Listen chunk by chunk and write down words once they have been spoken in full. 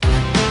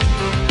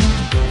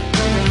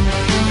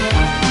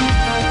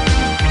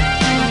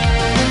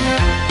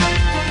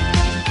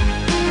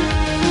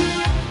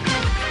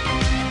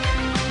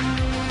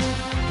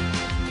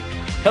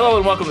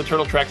and welcome to the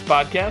Turtle Tracks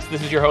podcast.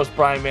 This is your host,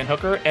 Brian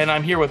VanHooker, and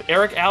I'm here with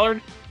Eric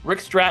Allard, Rick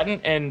Stratton,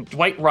 and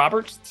Dwight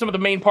Roberts, some of the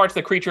main parts of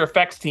the Creature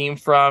Effects team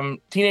from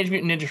Teenage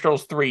Mutant Ninja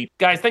Turtles 3.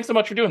 Guys, thanks so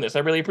much for doing this.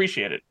 I really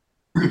appreciate it.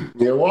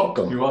 You're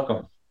welcome. You're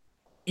welcome.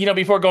 You know,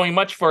 before going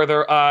much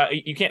further,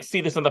 you can't see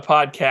this on the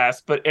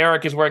podcast, but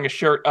Eric is wearing a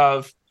shirt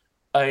of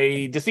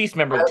a deceased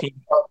member of the team.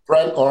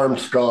 Brent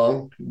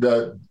Armstrong,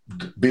 the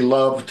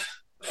beloved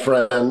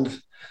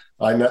friend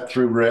I met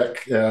through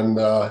Rick, and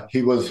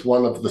he was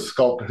one of the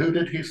sculptors. Who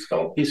did he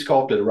sculpt? He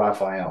sculpted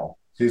Raphael.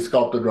 He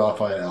sculpted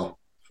Raphael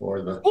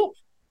for the, Cool.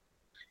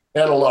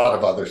 and a lot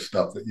of other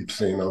stuff that you've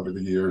seen over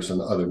the years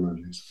in other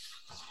movies.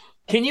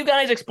 Can you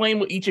guys explain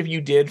what each of you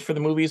did for the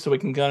movie so we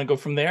can kind of go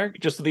from there,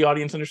 just so the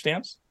audience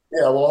understands?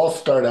 Yeah, well, I'll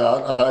start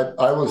out.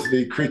 I was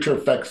the creature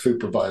effects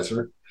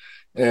supervisor,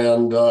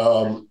 and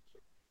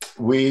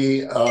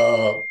we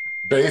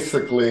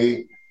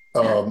basically,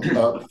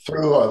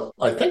 through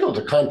I think it was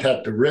a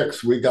contact to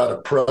Rick's, we got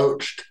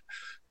approached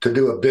to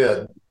do a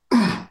bid,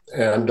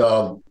 and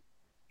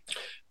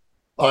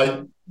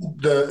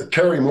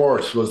Terry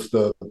Morse was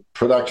the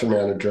production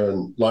manager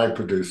and line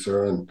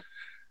producer, and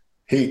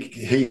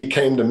he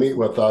came to meet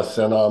with us,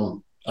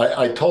 and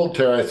I told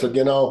Terry, I said,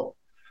 you know,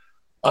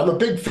 I'm a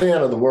big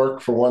fan of the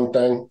work, for one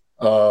thing,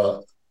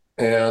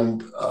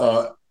 and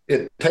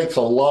it takes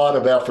a lot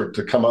of effort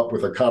to come up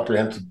with a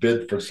comprehensive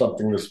bid for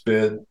something this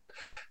big,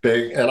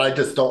 and I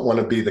just don't want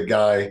to be the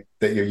guy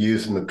that you're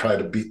using to try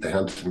to beat the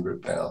Henson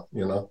Group down,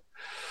 you know.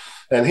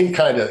 And he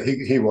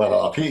went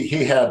off.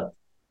 He had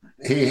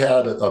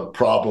a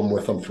problem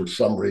with them for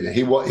some reason.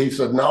 He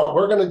said, no,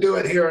 we're going to do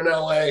it here in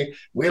LA.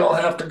 We don't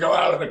have to go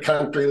out of the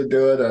country to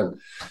do it. And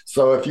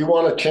so if you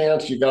want a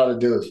chance, you got to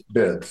do a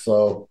bid.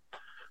 So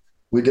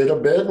we did a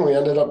bid, and we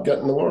ended up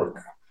getting the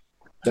work.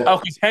 Oh,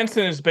 because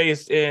Henson is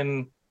based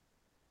in...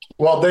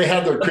 Well, they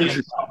had their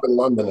creature shop in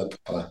London at the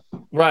time.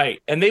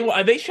 Right. And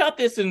they shot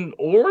this in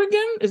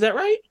Oregon? Is that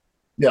right?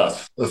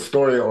 Yes,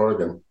 Astoria,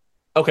 Oregon.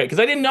 Okay, because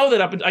I didn't know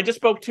that. I just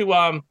spoke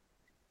to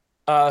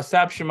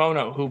Sab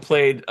Shimono, who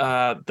played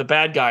the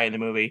bad guy in the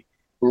movie,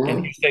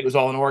 and he said it was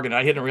all in Oregon.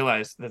 I didn't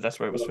realize that that's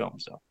where it was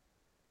filmed. So,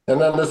 and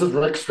then this is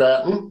Rick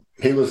Stratton.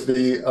 He was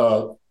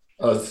the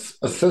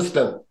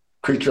assistant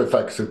creature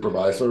effects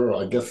supervisor,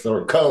 or I guess,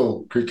 or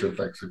co-creature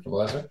effects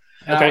supervisor.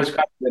 And I was kind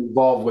of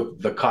involved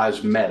with the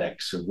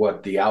cosmetics of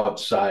what the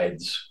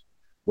outsides,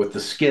 what the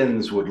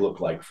skins would look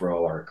like for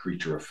all our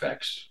creature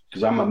effects,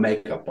 because I'm a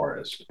makeup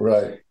artist.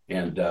 Right.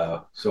 And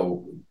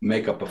so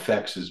makeup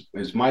effects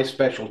is my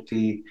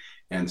specialty.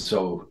 And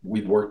so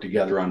we'd work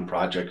together on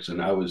projects,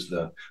 and I was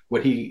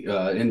what he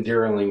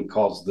endearingly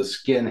calls the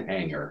skin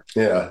hanger.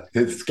 Yeah,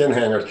 his skin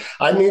hangers.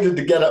 I needed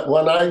to get it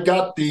when I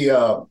got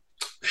the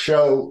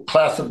show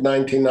Class of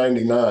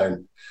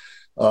 1999.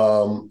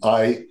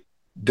 I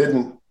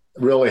didn't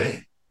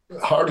really,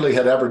 hardly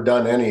had ever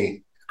done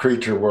any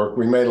creature work.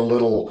 We made a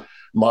little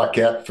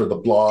maquette for the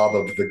blob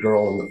of the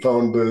girl in the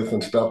phone booth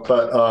and stuff,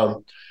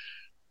 but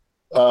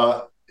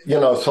you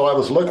know, so I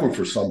was looking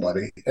for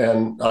somebody,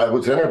 and I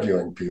was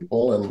interviewing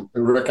people, and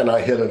Rick and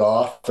I hit it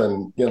off,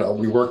 and you know,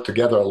 we worked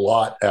together a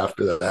lot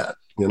after that.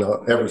 You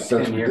know, ever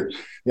since we did,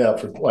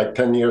 for like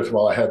 10 years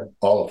while I had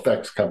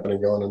Allfx company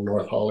going in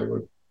North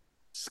Hollywood.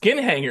 Skin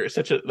hanger is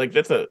such a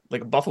that's a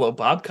Buffalo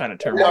Bob kind of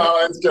term. No,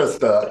 right? It's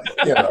just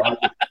you know,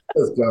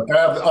 I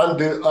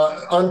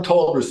have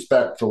untold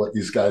respect for what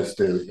these guys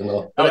do. You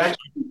know, actually,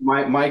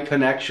 my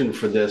connection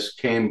for this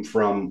came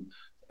from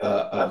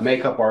a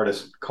makeup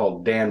artist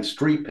called Dan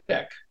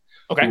Strepek,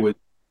 who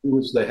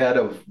was the head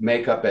of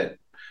makeup at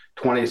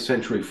 20th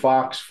Century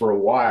Fox for a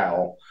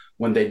while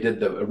when they did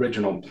the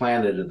original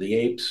Planet of the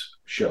Apes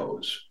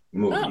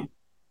movie. Oh.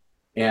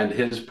 And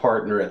his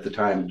partner at the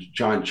time,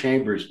 John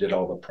Chambers, did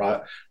all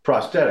the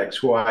prosthetics,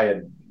 who I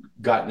had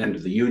gotten into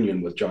the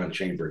union with John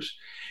Chambers.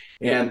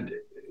 And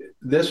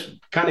this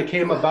kind of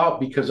came about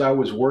because I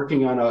was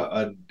working on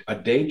a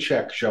day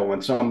check show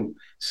on some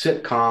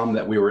sitcom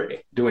that we were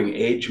doing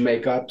age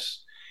makeups.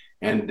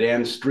 And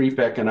Dan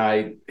Strepek and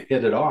I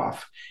hit it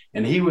off.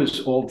 And he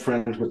was old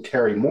friends with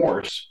Terry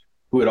Morse,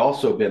 who had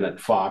also been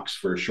at Fox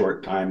for a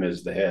short time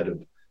as the head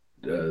of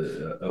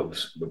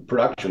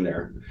production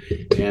there.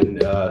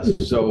 And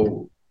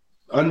so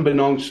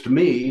unbeknownst to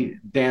me,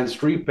 Dan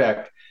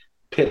Strepek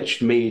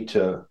pitched me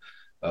to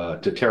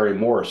Terry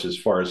Morse as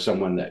far as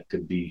someone that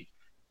could be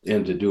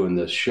into doing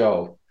this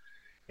show.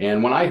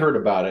 And when I heard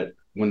about it,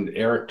 when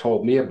Eric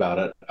told me about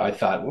it, I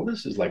thought, well,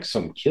 this is like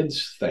some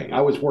kids thing.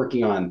 I was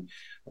working on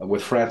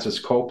with Francis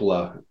Ford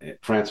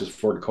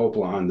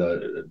Coppola on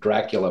the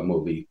Dracula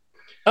movie.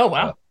 Oh,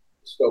 wow.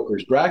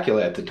 Stoker's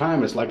Dracula at the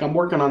time. It's like, I'm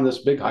working on this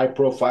big high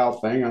profile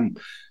thing. I'm,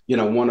 you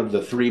know, one of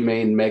the three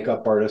main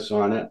makeup artists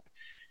on it.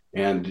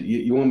 And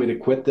you want me to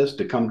quit this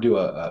to come do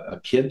a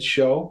kid's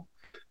show?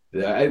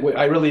 I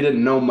really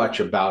didn't know much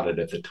about it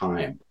at the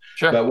time.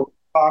 Sure. But we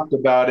talked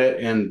about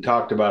it and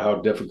talked about how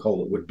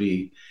difficult it would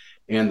be,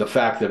 and the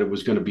fact that it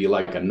was going to be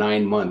like a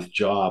 9-month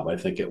job, I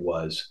think it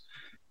was.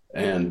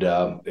 And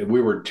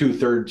we were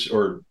 2/3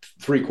 or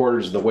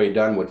 3/4 of the way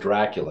done with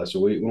Dracula. So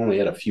we only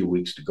had a few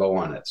weeks to go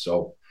on it.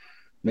 So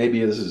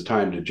maybe this is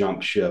time to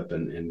jump ship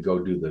and go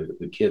do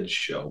the kids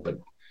show. But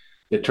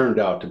it turned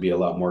out to be a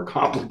lot more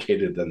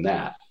complicated than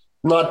that.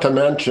 Not to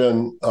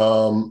mention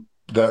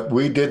that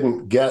we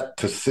didn't get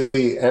to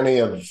see any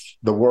of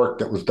the work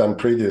that was done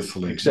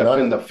previously. Except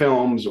in the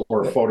films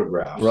or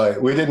photographs.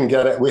 Right. We didn't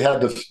get it. We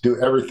had to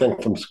do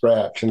everything from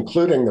scratch,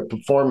 including the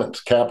performance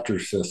capture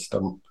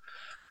system,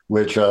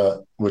 which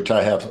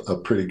I have a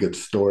pretty good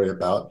story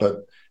about.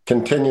 But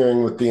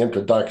continuing with the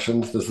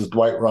introductions, this is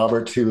Dwight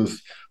Roberts. He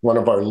was one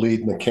of our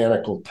lead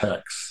mechanical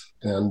techs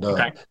and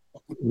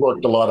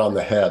worked a lot on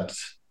the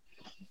heads.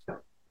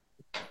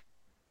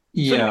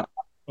 Yeah,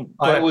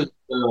 I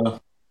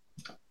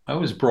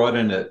was brought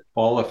in at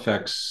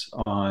Allfx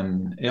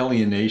on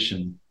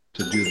Alienation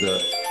to do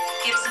the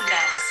Gibson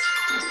Best.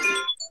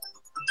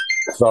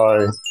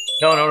 Sorry.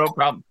 No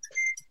problem.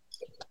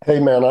 Hey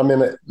man, I'm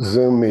in a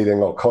Zoom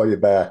meeting. I'll call you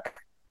back.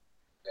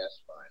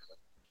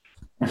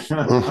 That's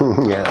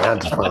fine. Yeah,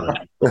 that's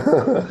fine.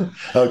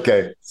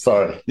 Okay,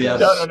 sorry. Yes.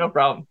 No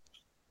problem.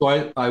 So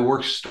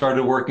I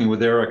started working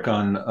with Eric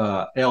on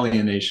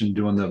Alienation,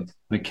 doing the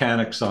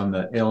mechanics on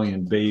the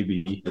Alien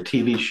Baby, the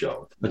TV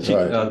show, the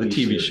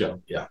TV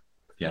show.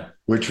 Yeah.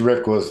 Which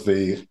Rick is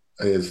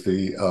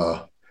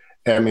the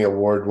Emmy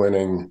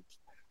award-winning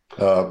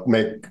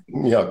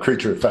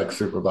creature effects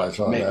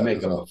supervisor on that.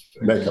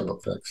 Makeup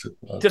effects.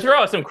 To throw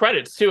out some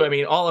credits too, I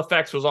mean,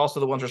 Allfx was also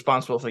the ones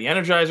responsible for the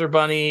Energizer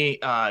Bunny,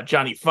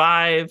 Johnny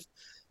Five.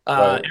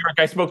 Right. Eric,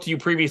 I spoke to you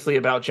previously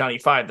about Johnny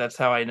Five. That's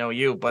how I know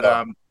you.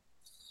 But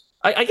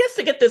I guess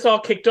to get this all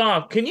kicked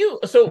off,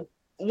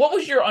 what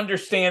was your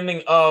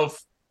understanding of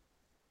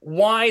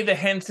why the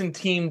Henson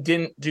team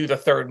didn't do the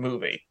third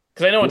movie?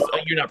 Because I know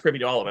you're not privy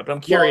to all of it, but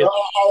I'm curious.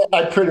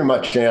 I pretty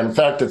much am. In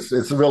fact, it's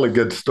a really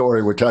good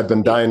story, which I've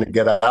been dying to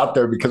get out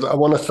there because I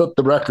want to set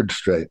the record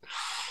straight.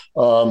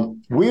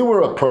 We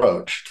were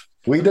approached.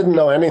 We didn't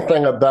know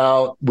anything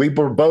about. We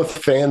were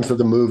both fans of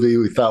the movie.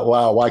 We thought,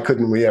 wow, why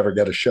couldn't we ever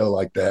get a show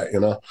like that?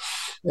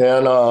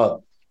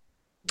 And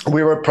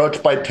we were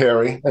approached by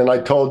Terry, and I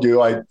told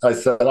you, I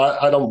said,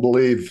 I don't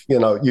believe,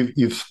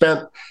 you've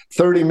spent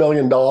 $30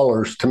 million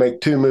to make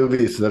two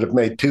movies that have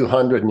made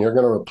 200, and you're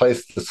going to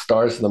replace the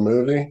stars of the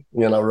movie,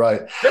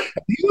 right?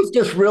 He was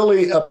just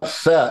really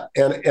upset,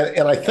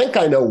 and I think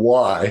I know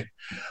why,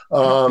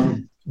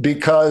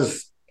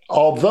 because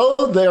although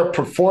their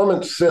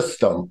performance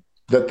system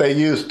that they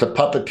used to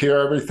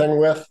puppeteer everything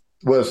with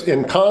was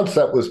in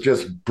concept was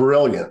just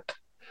brilliant.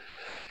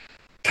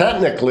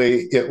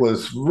 Technically, it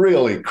was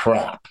really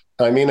crap.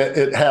 I mean,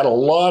 it had a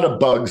lot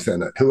of bugs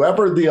in it.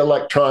 Whoever the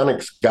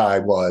electronics guy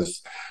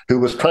was, who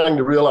was trying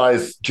to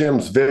realize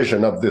Jim's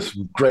vision of this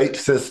great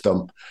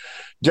system,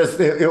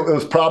 it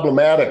was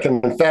problematic.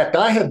 And in fact,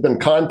 I had been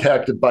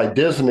contacted by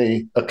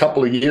Disney a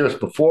couple of years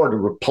before to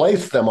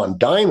replace them on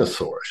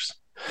dinosaurs.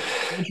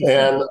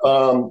 And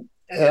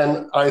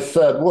I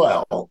said,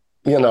 well,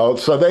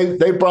 so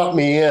they brought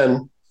me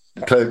in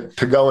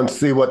to go and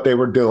see what they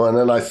were doing.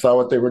 And I saw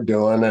what they were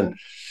doing. And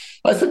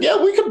I said,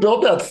 yeah, we could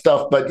build that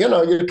stuff, but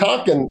you're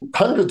talking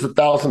hundreds of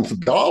thousands of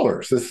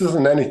dollars. This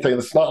isn't anything.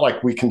 It's not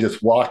like we can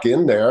just walk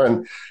in there.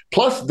 And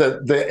plus,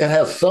 it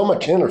has so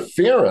much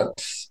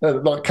interference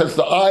because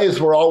the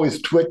eyes were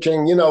always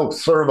twitching.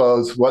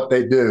 Servos, what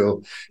they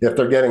do if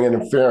they're getting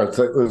interference.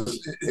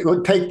 It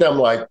would take them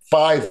like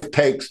 5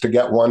 takes to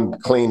get one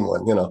clean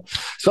one.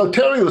 So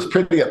Terry was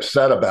pretty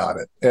upset about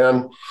it,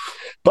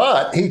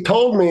 but he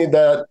told me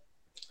that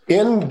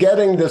in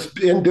doing this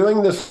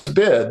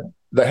bid,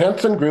 the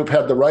Henson Group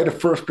had the right of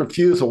first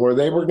refusal where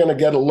they were going to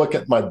get a look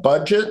at my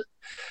budget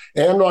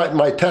and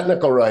my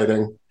technical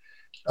writing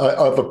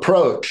of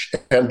approach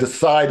and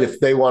decide if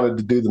they wanted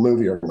to do the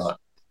movie or not.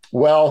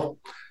 Well,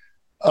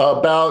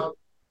 about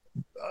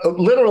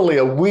literally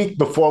a week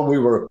before we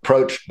were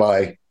approached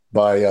by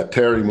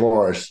Terry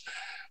Morris,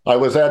 I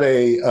was at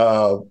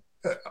a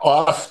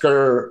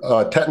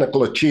Oscar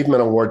Technical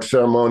Achievement Award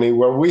ceremony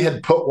where we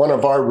had put one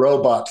of our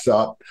robots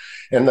up,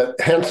 and the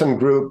Henson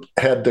Group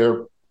had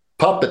their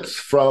puppets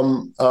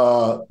from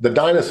the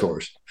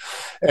dinosaurs,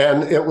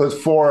 and it was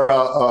for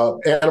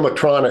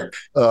animatronic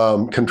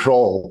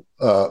control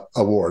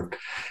award.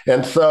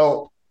 And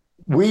so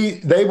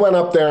they went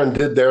up there and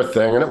did their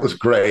thing, and it was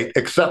great,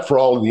 except for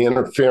all of the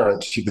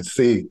interference you could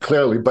see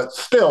clearly, but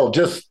still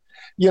just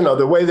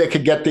the way they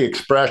could get the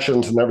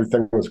expressions and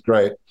everything was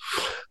great.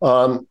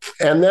 And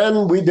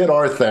then we did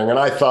our thing, and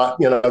I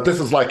thought, this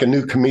is like a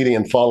new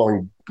comedian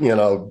following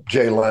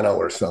Jay Leno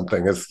or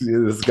something. This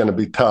is going to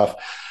be tough.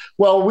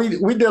 Well,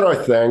 we did our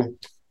thing,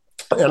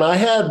 and I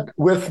had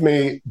with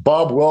me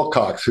Bob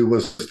Wilcox, who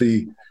was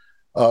the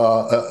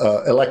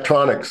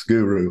electronics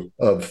guru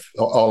of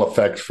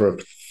Allfx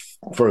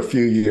for a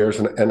few years,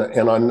 and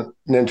on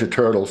Ninja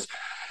Turtles,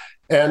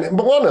 and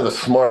one of the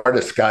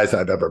smartest guys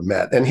I've ever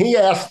met. And he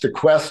asked the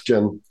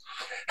question,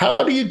 how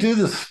do you do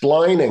the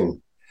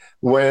splining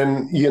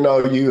when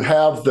you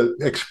have the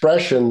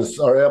expressions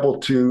are able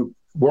to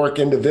work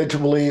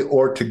individually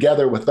or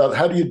together with others?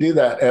 How do you do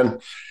that?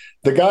 And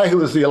the guy who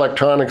was the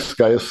electronics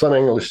guy is some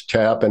English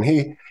chap, and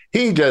he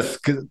he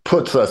just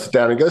puts us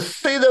down and goes,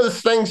 see those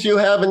things you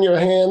have in your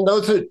hand?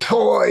 Those are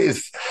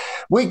toys.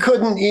 We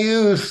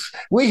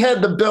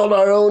had to build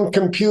our own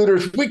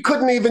computers. We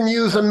couldn't even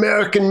use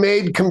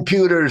American-made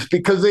computers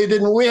because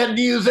we had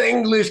to use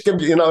English,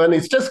 and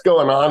he's just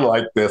going on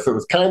like this. It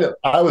was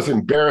I was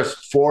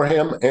embarrassed for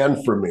him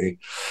and for me.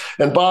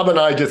 And Bob and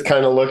I just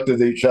kind of looked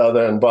at each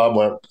other, and Bob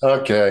went,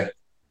 okay,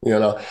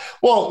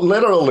 Well,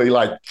 literally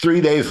like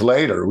 3 days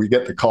later, we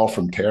get the call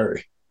from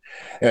Terry.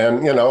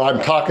 And,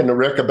 I'm talking to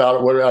Rick about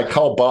it. When I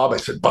called Bob, I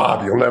said,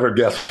 Bob, you'll never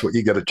guess what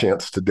you get a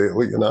chance to do,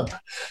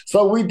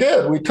 So we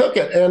did. We took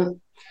it. And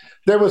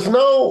there was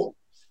no,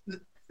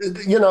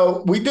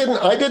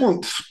 I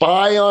didn't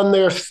spy on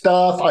their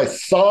stuff. I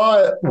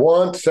saw it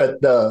once at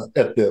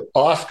the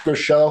Oscar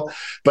show,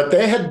 but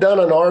they had done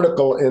an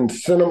article in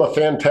Cinema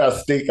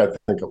Fantastique, I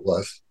think it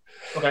was.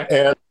 Okay.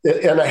 And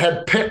it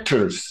had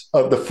pictures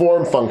of the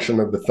form function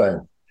of the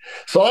thing.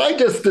 So I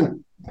just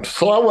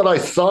saw what I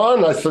saw,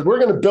 and I said, we're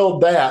going to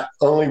build that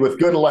only with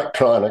good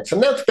electronics.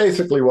 And that's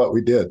basically what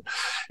we did.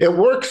 It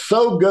worked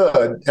so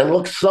good and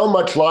looked so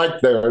much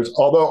like theirs,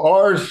 although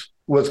ours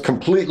was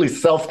completely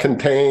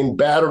self-contained,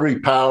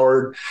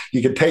 battery-powered.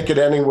 You could take it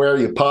anywhere.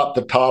 You pop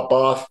the top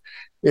off.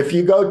 If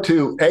you go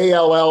to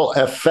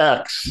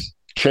Allfx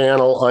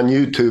channel on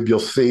YouTube, you'll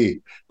see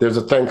there's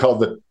a thing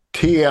called the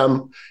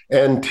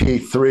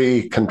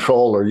TMNT3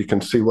 controller. You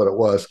can see what it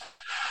was.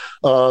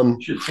 You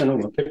should send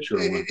them a picture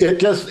of it.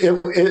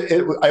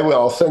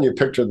 I'll send you a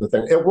picture of the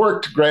thing. It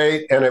worked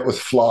great and it was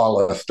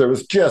flawless. There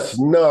was just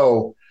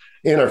no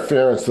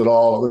interference at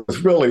all. It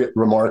was really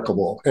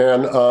remarkable.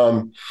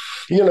 And,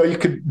 you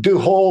could do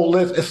whole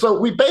lists. So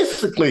we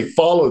basically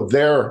followed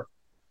their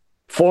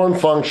form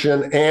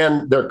function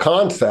and their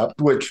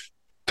concept, which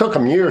took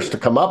them years to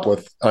come up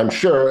with, I'm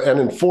sure. And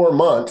in 4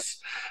 months,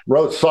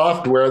 wrote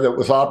software that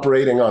was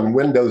operating on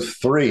Windows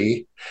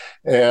 3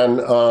 and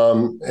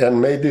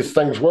made these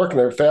things work, and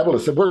they're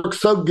fabulous. It worked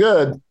so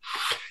good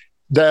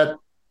that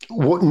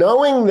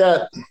knowing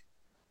that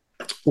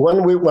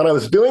when I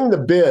was doing the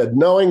bid,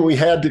 knowing we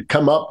had to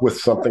come up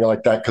with something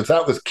like that, because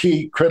that was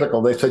key,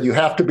 critical. They said, you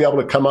have to be able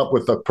to come up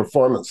with a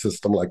performance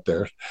system like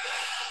theirs.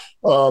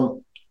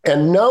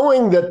 And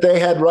knowing that they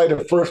had right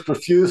of first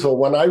refusal,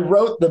 when I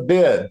wrote the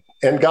bid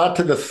and got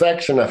to the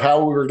section of how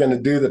we were going to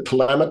do the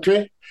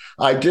telemetry,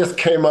 I just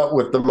came up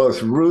with the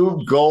most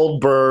Rube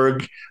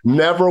Goldberg,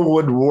 never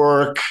would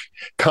work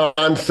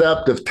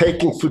concept of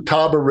taking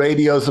Futaba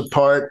radios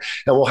apart,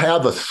 and we'll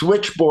have a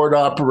switchboard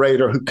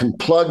operator who can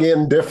plug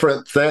in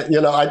different things.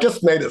 I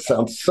just made it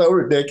sound so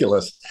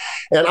ridiculous.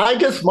 And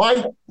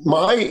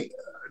my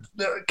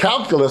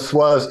calculus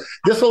was,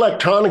 this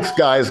electronics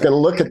guy is going to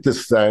look at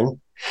this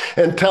thing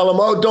and tell him,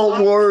 oh,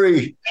 don't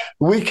worry,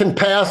 we can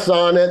pass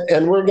on it,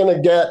 and we're going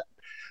to get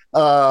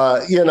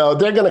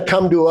they're going to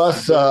come to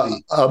us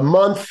a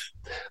month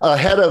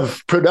ahead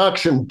of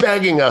production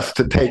begging us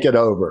to take it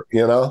over,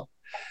 And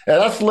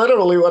that's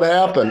literally what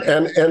happened.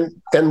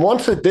 And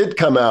once it did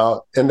come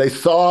out and they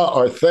saw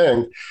our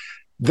thing,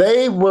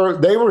 they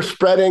were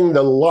spreading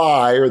the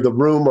lie or the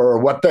rumor, or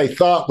what they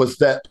thought was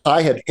that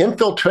I had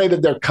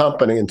infiltrated their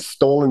company and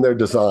stolen their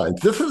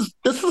designs. This is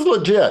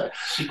legit.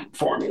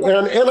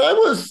 And I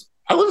was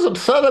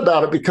upset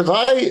about it because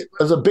I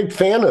was a big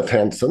fan of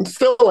Henson,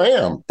 still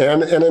am.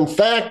 And in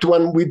fact,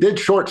 when we did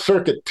Short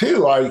Circuit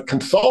 2, I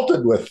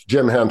consulted with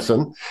Jim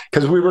Henson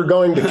because we were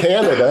going to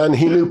Canada and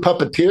he knew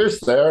puppeteers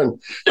there. And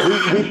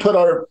we put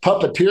our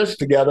puppeteers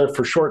together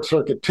for Short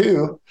Circuit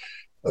 2.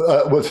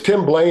 Was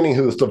Tim Blaney,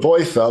 who was the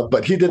voice of,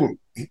 but he didn't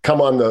come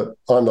on the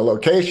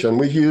location.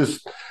 We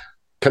used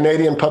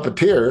Canadian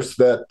puppeteers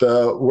that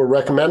were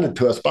recommended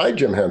to us by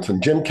Jim Henson.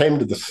 Jim came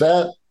to the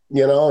set,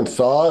 and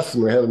saw us,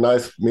 and we had a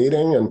nice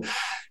meeting. And,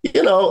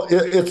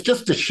 it's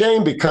just a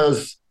shame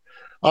because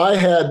I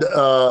had,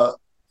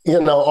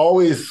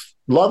 always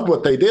loved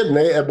what they did. And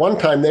at one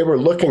time they were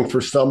looking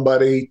for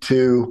somebody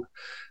to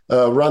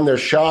run their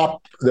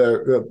shop,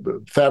 their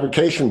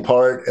fabrication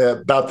part,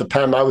 about the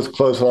time I was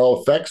closing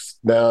Allfx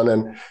down.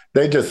 And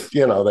they just,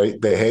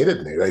 they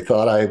hated me. They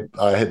thought I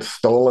had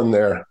stolen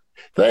their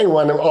thing,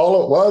 when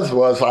all it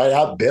was I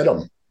outbid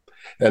them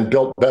and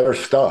built better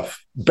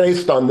stuff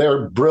based on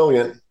their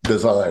brilliant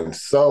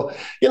designs. So,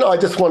 I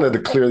just wanted to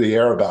clear the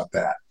air about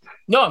that.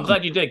 No, I'm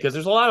glad you did, because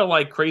there's a lot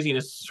of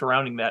craziness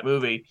surrounding that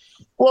movie.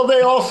 Well,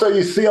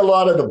 you see a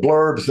lot of the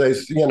blurbs. They,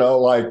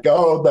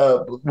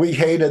 we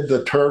hated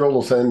the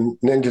Turtles and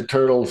Ninja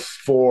Turtles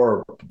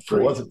 4.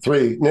 Was it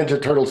 3?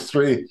 Ninja Turtles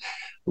 3.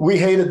 We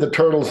hated the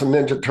Turtles and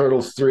Ninja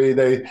Turtles 3.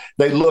 They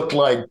look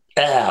like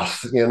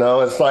ass,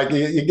 It's like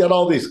you get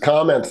all these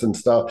comments and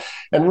stuff.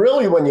 And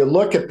really, when you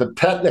look at the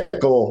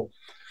technical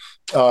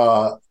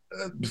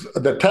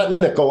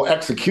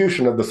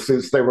execution of the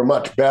suits, they were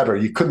much better.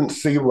 You couldn't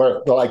see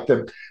where,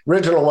 the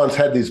original ones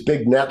had these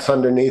big nets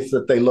underneath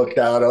that they looked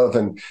out of.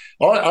 And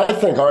I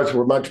think ours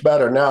were much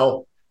better.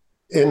 Now,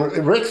 in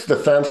Rick's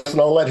defense, and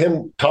I'll let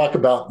him talk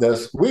about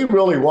this, we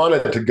really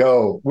wanted to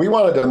go. We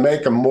wanted to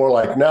make them more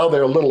like, now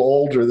they're a little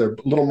older, they're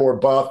a little more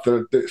buff.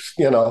 They're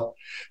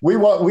we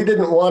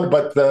didn't want,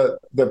 but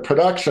the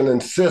production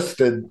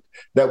insisted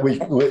that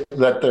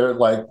that they're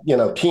like,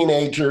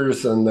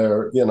 teenagers, and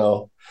they're,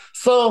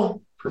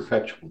 so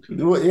perpetual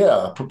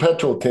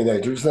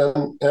teenagers,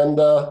 and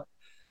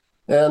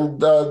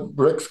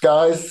Rick's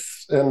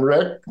guys and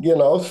Rick,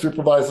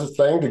 supervised the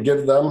thing to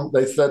give them.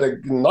 They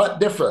said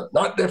not different.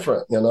 Not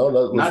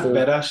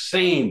better,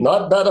 same.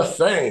 Not better,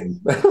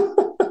 same.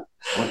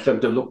 Want them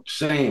to look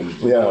same.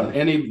 Yeah. Want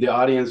the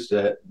audience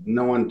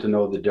no one to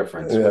know the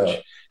difference. Yeah.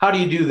 How do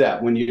you do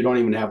that when you don't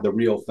even have the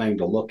real thing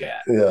to look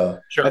at? Yeah.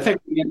 Sure. I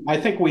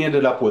think we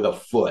ended up with a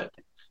foot.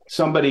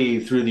 Somebody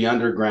through the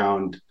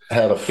underground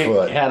had a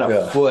foot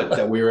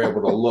that we were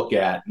able to look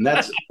at, and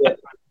that's it.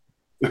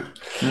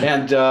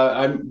 And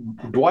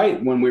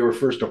Dwight, when we were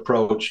first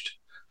approached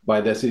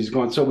by this, he's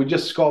going, so we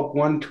just sculpt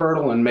one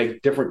turtle and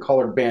make different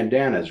colored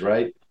bandanas,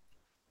 right?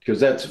 Because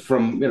that's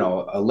from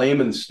a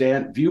layman's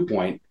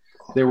viewpoint,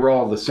 they were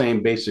all the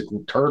same basic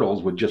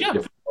turtles with just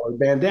different colored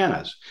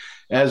bandanas.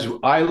 As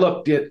I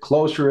looked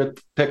closer at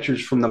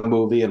pictures from the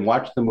movie and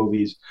watched the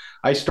movies,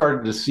 I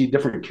started to see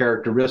different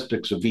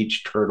characteristics of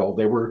each turtle.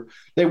 They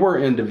were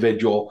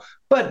individual,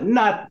 but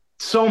not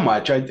so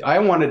much. I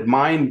wanted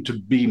mine to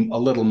be a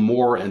little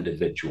more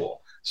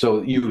individual.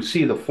 So you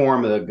see the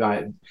form of the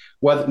guy,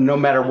 no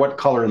matter what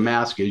color the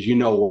mask is, you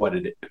know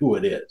who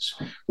it is.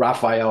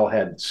 Raphael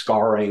had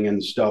scarring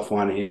and stuff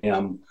on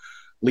him.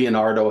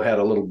 Leonardo had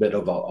a little bit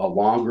of a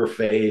longer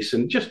face,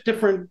 and just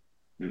different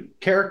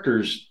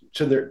characters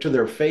to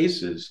their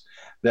faces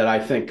that I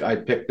think I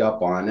picked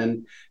up on.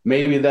 And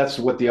maybe that's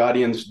what the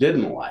audience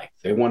didn't like.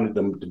 They wanted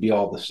them to be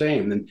all the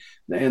same.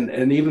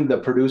 And even the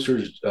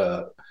producers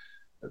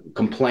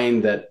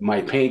complained that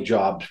my paint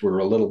jobs were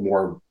a little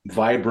more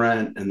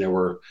vibrant, and there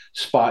were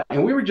spots,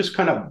 and we were just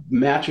kind of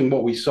matching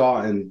what we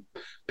saw in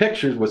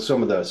pictures with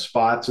some of the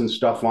spots and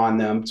stuff on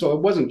them. So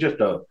it wasn't just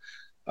a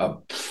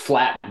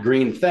flat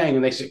green thing.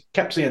 And they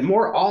kept saying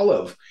more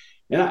olive.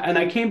 And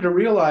I came to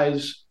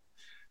realize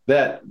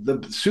that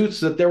the suits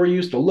that they were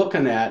used to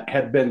looking at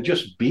had been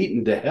just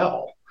beaten to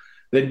hell.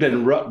 They'd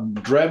been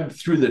dragged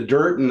through the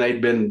dirt, and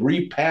they'd been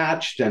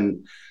repatched,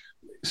 and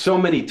so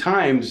many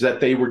times that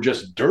they were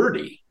just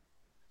dirty.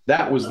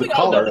 That was the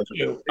color.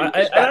 I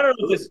don't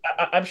know this.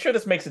 I'm sure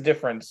this makes a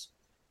difference,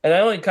 and I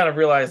only kind of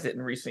realized it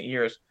in recent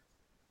years.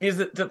 Is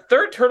that the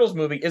third Turtles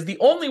movie is the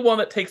only one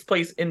that takes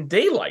place in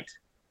daylight?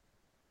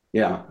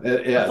 Yeah.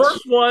 The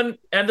first one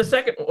and the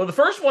second. Well, the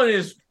first one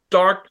is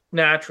dark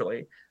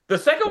naturally. The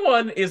second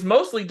one is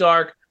mostly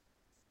dark.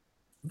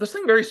 There's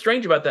something very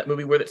strange about that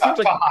movie where it seems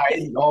like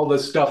all the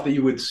stuff that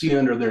you would see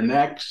under their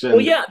necks. And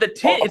the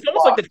tint. It's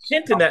almost like the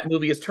tint in that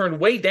movie is turned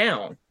way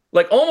down,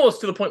 like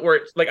almost to the point where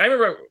it's like I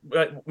remember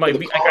I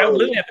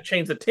literally have to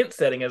change the tint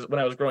setting when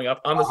I was growing up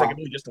on the second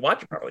movie just to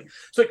watch it properly.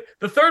 So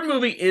the third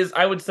movie is,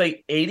 I would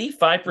say,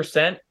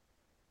 85%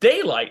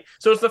 daylight.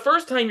 So it's the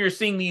first time you're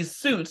seeing these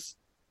suits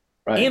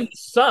in the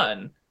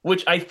sun,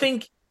 which I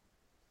think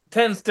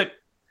tends to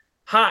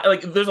hide.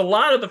 Like there's a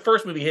lot of the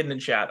first movie hidden in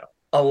shadow,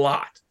 a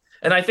lot.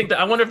 And I think that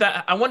I wonder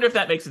if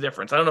that makes a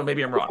difference. I don't know.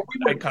 Maybe I'm wrong.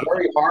 It's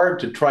very hard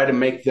to try to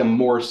make them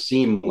more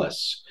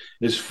seamless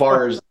as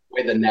far as the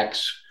way the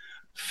necks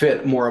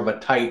fit more of a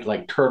tight,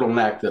 like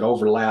turtleneck that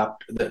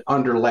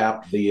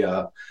underlapped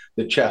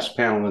the chest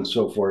panel and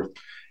so forth.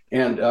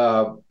 And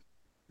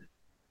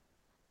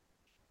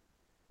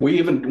we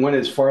even went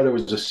as far. There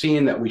was a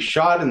scene that we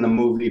shot in the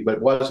movie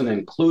but wasn't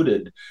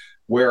included,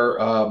 where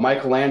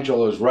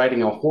Michelangelo is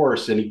riding a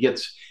horse and he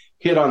gets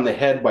hit on the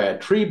head by a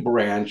tree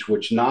branch,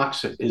 which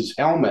knocks his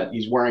helmet.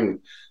 He's wearing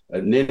a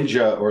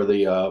ninja or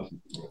the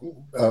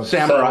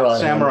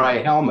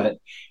samurai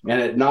helmet, and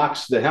it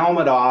knocks the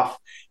helmet off.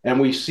 And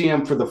we see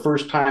him for the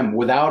first time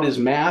without his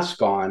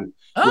mask on,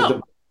 with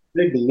a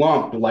big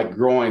lump like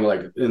growing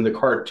like in the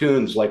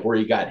cartoons, like where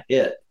he got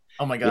hit.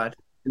 Oh my God.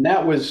 And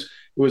it was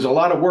a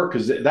lot of work,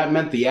 because that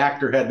meant the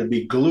actor had to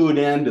be glued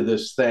into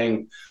this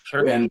thing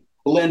and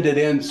blended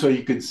in so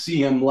you could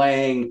see him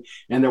laying,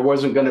 and there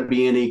wasn't going to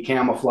be any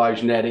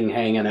camouflage netting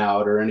hanging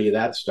out or any of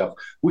that stuff.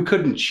 We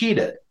couldn't cheat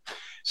it.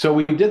 So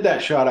we did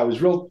that shot. I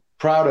was real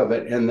proud of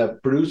it. And the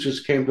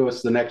producers came to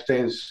us the next day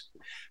and said,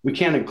 we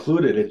can't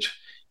include it.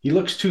 He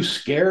looks too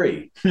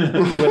scary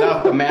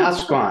without the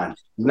mask on.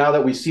 Now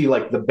that we see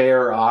like the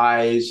bare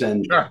eyes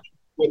and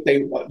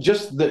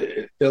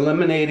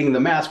eliminating the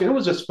mask. And it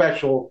was a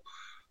special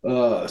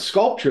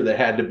sculpture that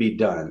had to be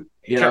done.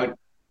 You know,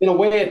 in a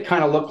way, it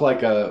kind of looked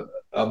like a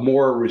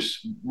more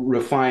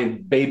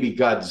refined baby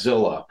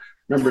Godzilla.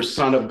 Remember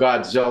Son of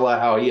Godzilla,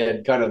 how he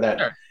had kind of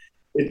that.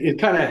 It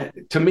kind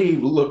of, to me,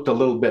 looked a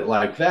little bit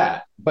like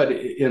that, but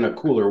in a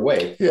cooler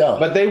way. Yeah.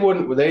 But they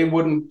wouldn't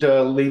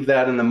leave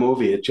that in the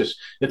movie.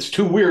 It's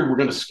too weird. We're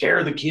going to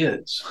scare the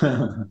kids.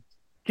 Can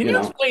you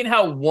explain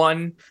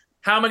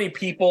how many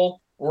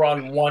people were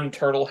on one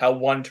turtle, how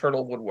one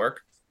turtle would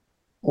work?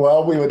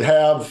 Well, we would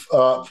have,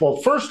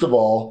 first of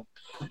all,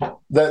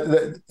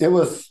 it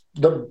was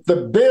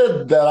the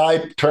bid that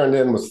I turned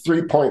in was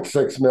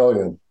 $3.6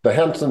 million. The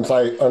Hensons,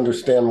 I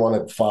understand,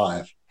 wanted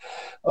 $5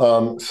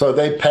 million. So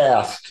they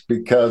passed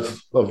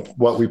because of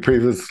what we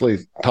previously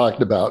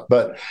talked about.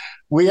 But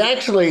we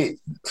actually,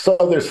 so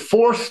there's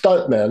 4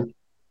 stuntmen,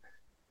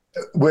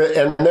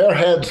 and their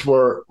heads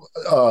were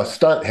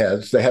stunt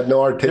heads. They had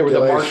no articulation. They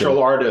were the martial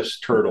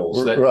artist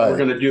turtles that were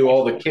going to do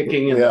all the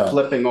kicking and the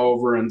flipping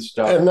over and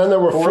stuff. And then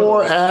there were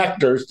 4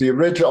 actors.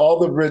 All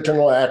the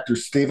original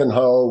actors. Stephen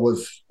Ho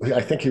was,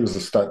 I think he was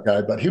a stunt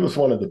guy, but he was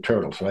one of the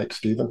turtles, right,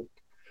 Stephen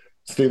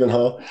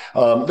Ho.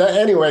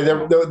 Anyway,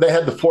 they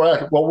had the 4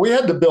 actors. Well, we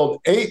had to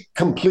build 8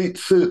 complete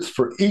suits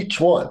for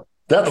each one.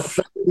 That's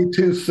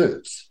 72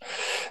 suits.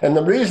 And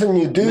the reason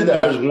you do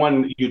that, there's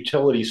one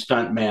utility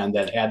stunt man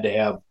that had to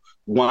have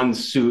one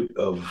suit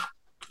of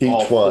each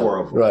all one. 4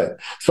 of them. Right.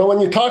 So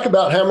when you talk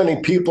about how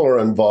many people are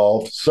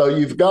involved, so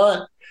you've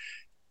got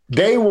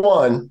day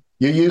 1,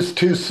 you use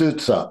 2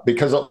 suits up,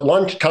 because at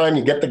lunchtime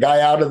you get the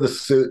guy out of the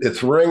suit.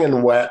 It's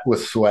wringing wet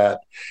with sweat,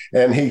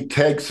 and he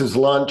takes his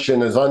lunch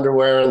in his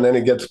underwear, and then he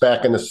gets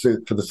back in the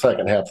suit for the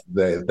second half of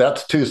the day.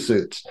 That's 2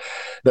 suits.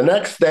 The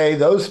next day,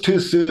 those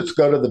 2 suits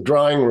go to the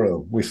drying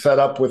room. We set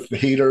up with the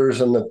heaters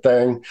and the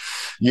thing.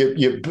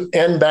 You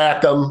end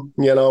back them,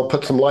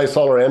 put some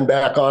Lysol or end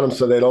back on them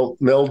so they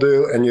don't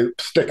mildew, and you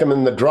stick them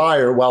in the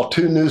dryer while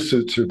 2 new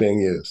suits are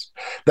being used.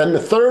 Then the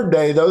third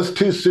day, those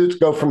 2 suits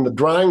go from the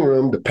drying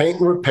room to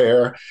paint and repair.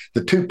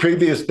 The 2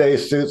 previous day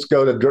suits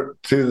go to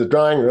the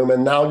drying room,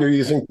 and now you're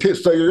using 2.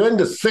 So you're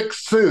into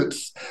 6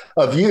 suits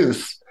of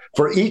use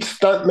for each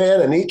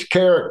stuntman and each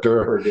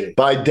character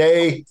by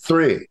day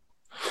 3.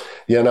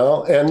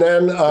 And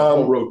then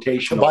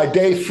rotation. By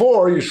day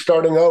 4, you're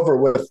starting over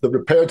with the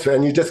repaired suit,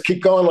 and you just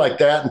keep going like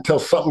that until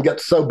something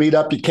gets so beat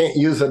up you can't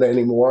use it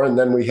anymore. And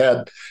then we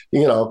had,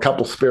 a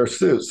couple spare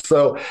suits.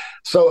 So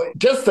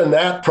just in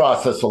that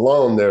process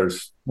alone,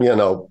 there's,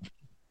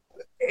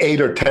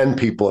 8 or 10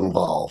 people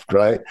involved,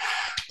 right?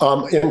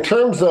 In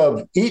terms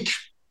of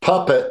each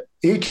puppet,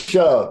 each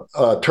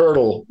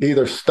turtle,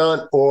 either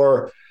stunt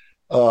or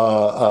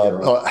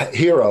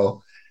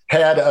hero,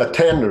 had a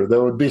tender.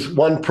 There would be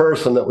one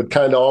person that would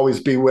kind of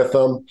always be with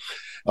them.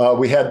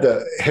 We had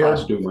the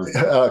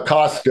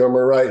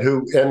costumer, right?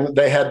 And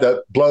they had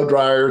the blow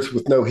dryers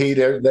with no heat.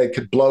 They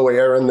could blow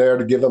air in there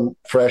to give them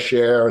fresh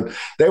air, and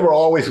they were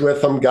always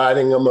with them,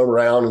 guiding them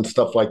around and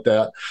stuff like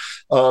that.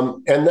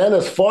 And then,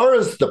 as far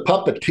as the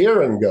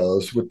puppeteering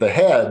goes, with the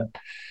head,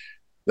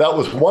 that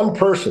was one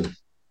person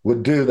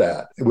would do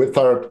that with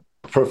our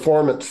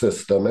performance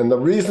system. And the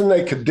reason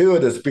they could do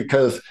it is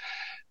because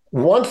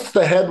once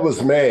the head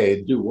was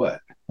made, do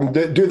what?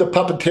 Do the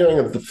puppeteering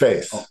of the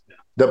face. Oh.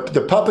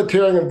 The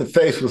puppeteering of the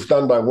face was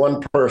done by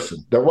one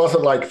person. There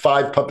wasn't like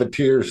 5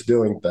 puppeteers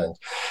doing things.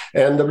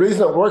 And the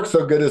reason it works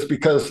so good is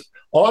because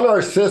on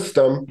our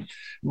system,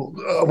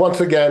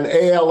 once again,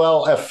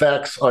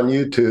 Allfx on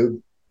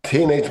YouTube,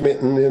 Teenage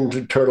Mutant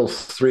Ninja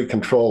Turtles 3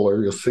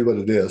 controller, you'll see what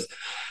it is.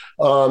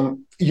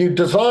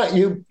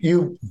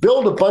 You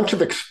build a bunch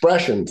of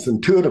expressions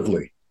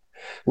intuitively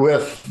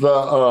with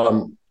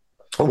the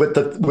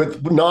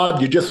with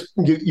Nod.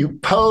 You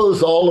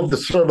pose all of the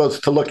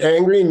servos to look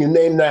angry, and you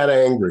name that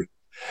angry.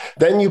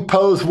 Then you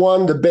pose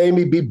one to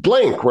maybe be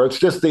blink, where it's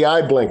just the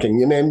eye blinking.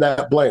 You name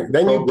that blink.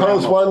 Then you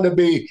pose one to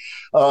be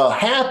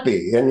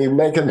happy, and you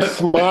make him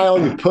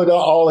smile. You put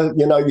all,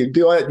 you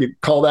do it. You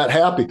call that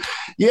happy.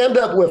 You end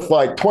up with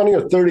like 20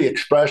 or 30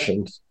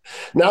 expressions.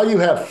 Now you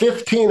have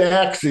 15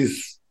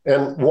 axes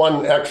and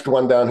one extra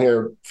one down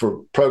here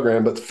for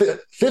program, but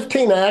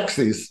 15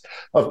 axes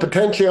of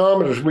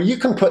potentiometers where you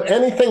can put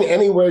anything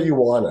anywhere you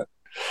want it.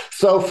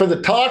 So for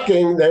the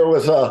talking, there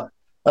was a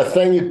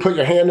thing you'd put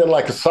your hand in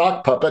like a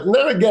sock puppet. And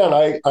there again,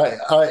 I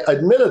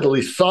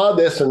admittedly saw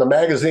this in a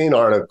magazine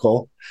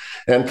article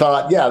and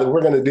thought, yeah,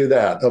 we're going to do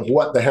that, of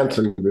what the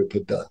Henson group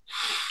had done.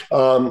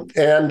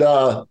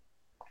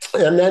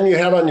 And then you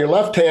had on your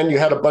left hand, you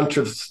had a bunch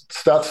of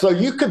stuff. So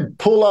you could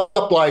pull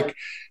up like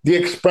the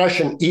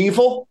expression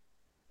evil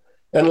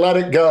and let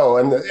it go.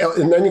 And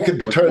then you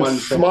could turn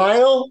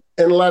smile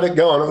and let it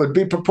go. And it would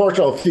be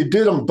proportional. If you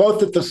did them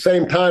both at the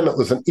same time, it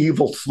was an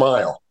evil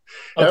smile.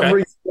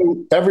 Okay.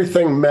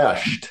 Everything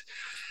meshed.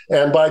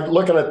 And by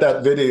looking at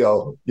that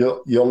video,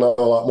 you'll know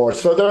a lot more.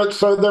 So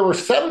there were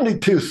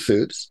 72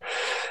 suits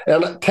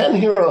and 10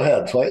 hero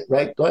heads, right?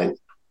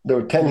 There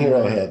were 10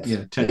 hero heads.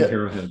 Yeah, 10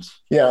 hero heads.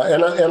 Yeah,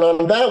 and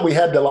on that we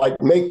had to like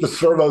make the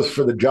servos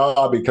for the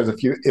jaw, because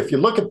if you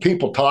look at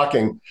people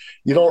talking,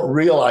 you don't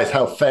realize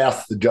how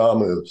fast the jaw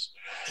moves.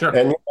 Sure.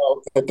 And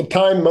at the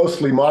time,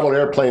 mostly model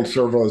airplane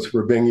servos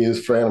were being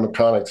used for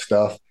animatronic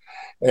stuff,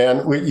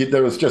 and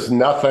there was just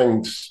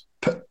nothing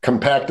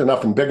compact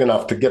enough and big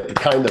enough to get the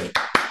kind of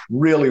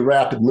really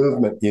rapid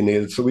movement you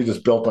needed. So we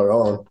just built our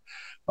own.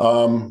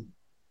 And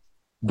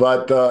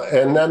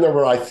then there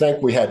were, I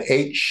think we had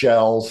 8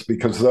 shells,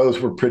 because those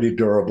were pretty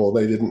durable.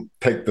 They didn't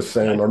take the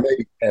same, or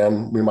maybe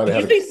 10. We might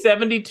have had. Did you say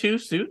 72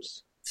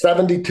 suits?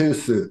 72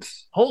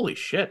 suits. Holy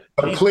shit.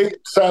 Complete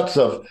sets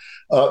of,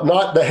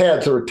 not the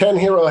heads. There were 10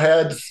 hero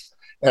heads,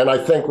 and I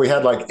think we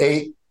had like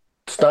 8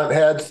 stunt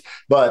heads,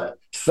 but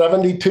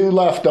 72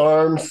 left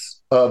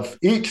arms of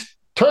each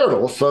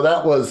turtle. So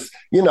that was,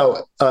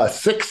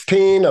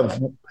 16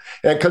 of,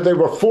 and because they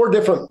were 4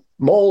 different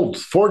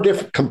molds, 4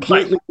 different,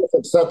 completely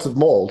different sets of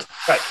molds.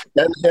 Right.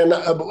 And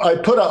I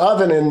put an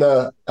oven in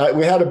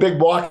we had a big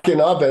walk-in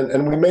oven,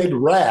 and we made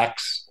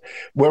racks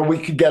where we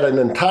could get an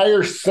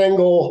entire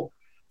single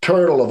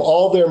turtle of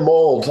all their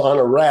molds on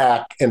a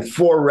rack, and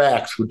 4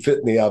 racks would fit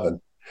in the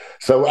oven.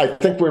 So I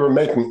think we were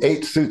making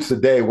 8 suits a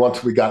day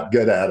once we got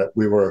good at it.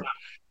 We were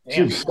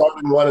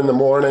starting one in the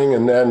morning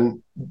and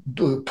then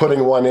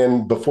putting one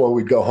in before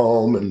we'd go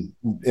home. And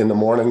in the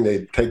morning,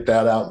 they'd take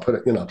that out and put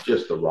it,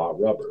 Just the raw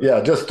rubber.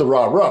 Yeah, just the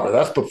raw rubber.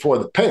 That's before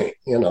the paint,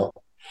 Who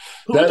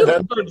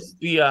delivers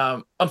the,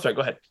 I'm sorry,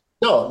 go ahead.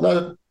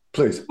 No,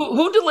 please.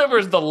 Who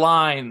delivers the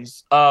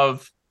lines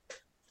of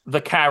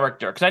the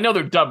character? Because I know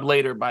they're dubbed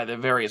later by the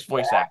various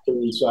voice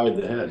actors. Inside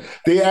the head.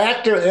 The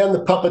actor and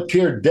the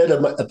puppeteer did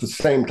them at the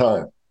same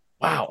time.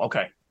 Wow,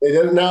 okay. They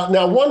did.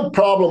 Now, one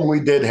problem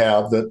we did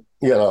have that,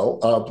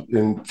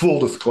 in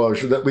full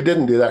disclosure, that we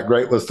didn't do that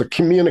great was the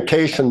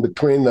communication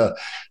between the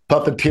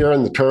puppeteer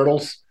and the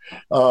turtles.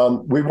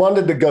 We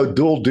wanted to go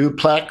dual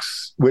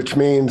duplex, which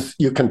means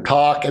you can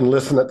talk and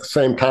listen at the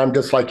same time,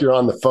 just like you're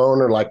on the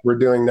phone or like we're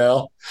doing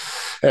now.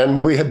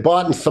 And we had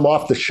bought some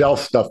off-the-shelf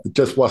stuff that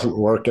just wasn't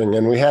working.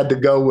 And we had to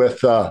go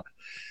with,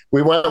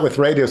 we went with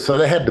radio, so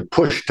they had to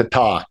push to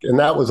talk. And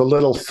that was a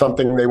little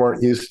something they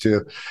weren't used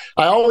to.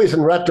 I always,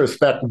 in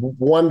retrospect,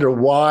 wonder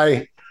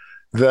why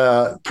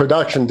the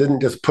production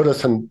didn't just put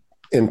us in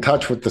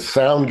touch with the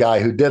sound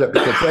guy who did it,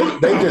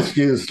 because they just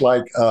used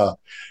like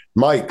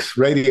mics,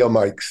 radio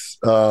mics,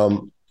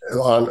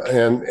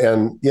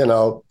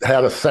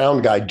 had a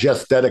sound guy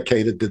just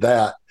dedicated to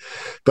that.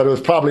 But it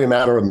was probably a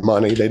matter of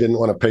money. They didn't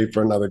want to pay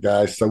for another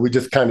guy, so we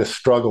just kind of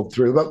struggled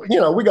through. But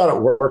we got it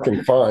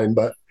working fine.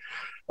 But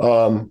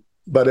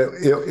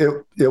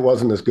it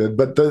wasn't as good.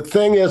 But the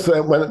thing is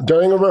that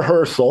during a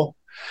rehearsal,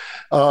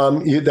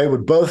 they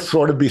would both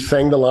sort of be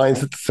saying the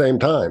lines at the same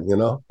time, and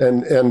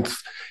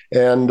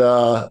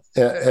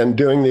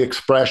doing the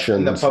expressions.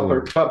 And the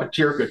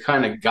puppeteer could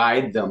kind of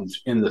guide them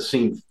in the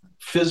scene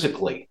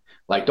physically,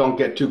 like don't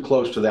get too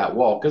close to that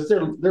wall, because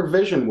their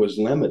vision was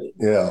limited.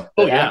 Yeah.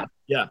 Oh yeah.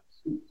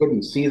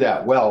 Couldn't see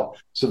that well,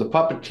 so the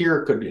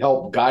puppeteer could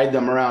help guide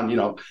them around.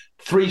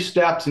 3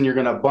 steps and you're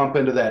going to bump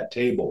into that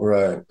table.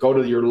 Right. Go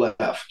to your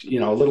left.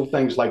 Little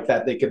things like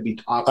that. They could be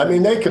talking. I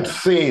mean, they could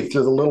see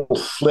through the little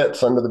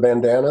slits under the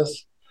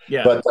bandanas.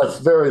 Yeah. But that's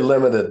very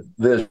limited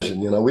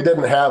vision. We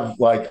didn't have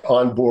like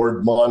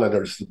onboard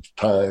monitors at the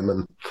time,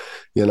 and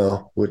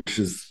which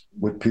is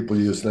what people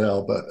use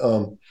now. But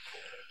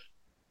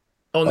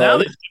now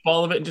they skip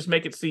all of it and just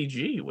make it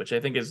CG, which I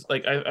think is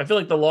like I feel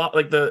like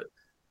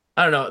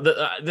I don't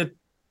know,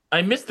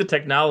 I miss the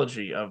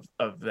technology of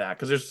that,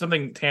 because there's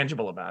something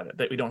tangible about it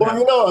that we don't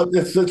have.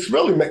 It's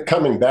really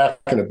coming back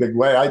in a big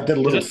way. I did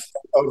a little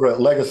over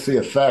at Legacy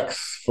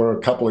Effects for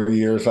a couple of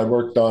years. I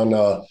worked I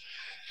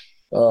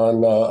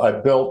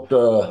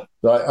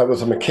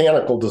was a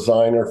mechanical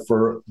designer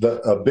for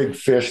a big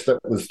fish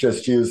that was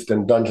just used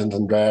in Dungeons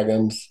and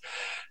Dragons.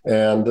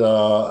 And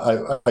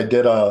I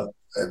did a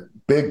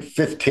big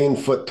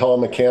 15-foot tall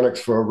mechanics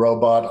for a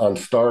robot on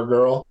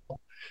Stargirl,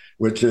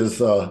 which is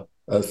a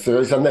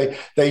series. And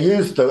they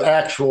used the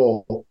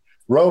actual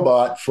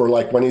robot for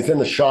like when he's in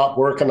the shop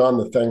working on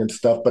the thing and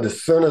stuff. But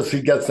as soon as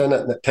he gets in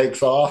it and it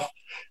takes off,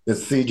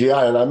 it's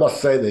CGI. And I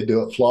must say they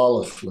do it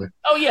flawlessly.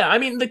 Oh, yeah. I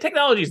mean, the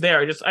technology's there.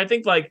 I just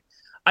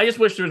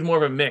wish there was more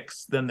of a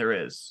mix than there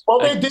is. Well,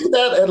 they do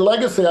that at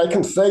Legacy. I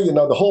can say,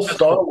 the whole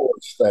Star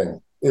Wars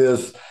thing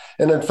is,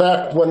 and in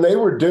fact, when they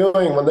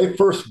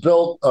first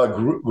built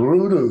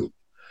Groot,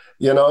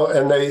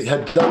 and they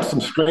had done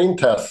some screen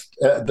tests,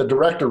 the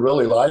director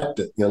really liked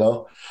it,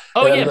 Oh,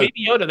 and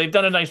Baby Yoda, they've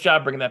done a nice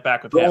job bringing that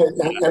back with him.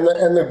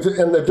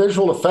 And the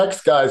visual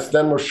effects guys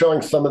then were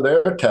showing some of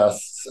their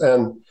tests,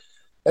 and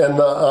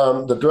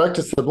the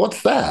director said,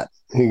 "What's that?"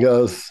 He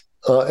goes,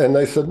 and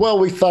they said, "Well,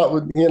 we thought,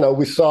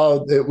 we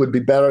saw it would be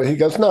better." He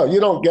goes, "No, you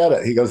don't get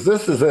it." He goes,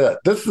 "This is it.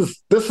 This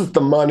is the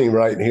money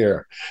right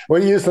here. We're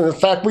using. In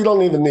fact, we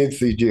don't even need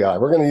CGI.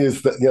 We're going to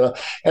use the,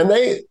 And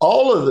they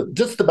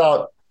just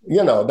about,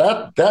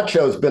 that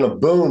show's been a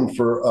boon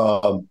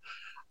for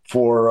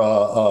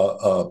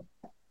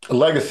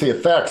Legacy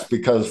Effects,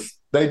 because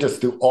they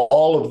just do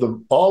all of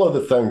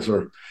the things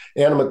are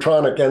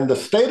animatronic, and the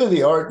state of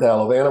the art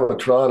now of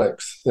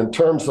animatronics in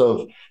terms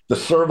of the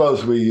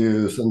servos we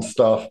use and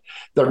stuff,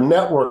 they're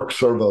network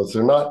servos.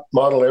 They're not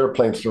model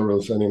airplane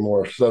servos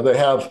anymore. So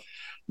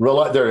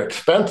they're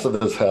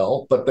expensive as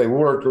hell, but they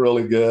work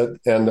really good,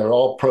 and they're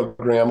all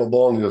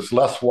programmable, and there's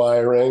less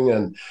wiring,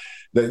 and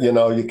that,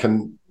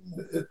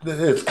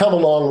 it's come a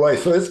long way.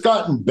 So it's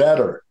gotten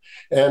better.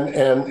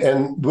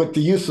 And with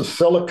the use of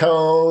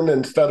silicone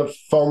instead of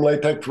foam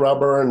latex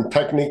rubber and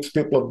techniques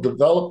people have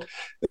developed,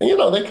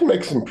 they can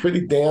make some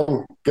pretty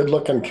damn good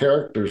looking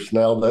characters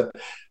now that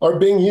are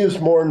being used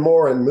more and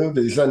more in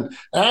movies. And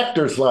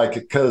actors like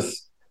it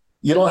because,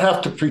 you don't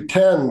have to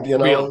pretend,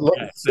 look,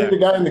 see the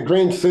guy in the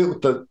green suit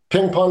with the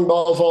ping pong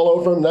balls all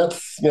over him.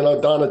 That's,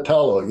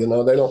 Donatello,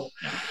 they don't.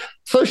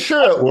 So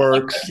sure, it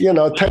works,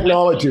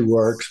 technology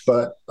works,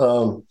 but,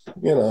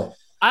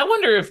 I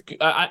wonder if,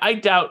 I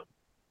doubt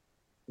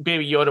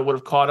Baby Yoda would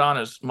have caught on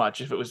as much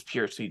if it was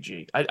pure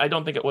CG. I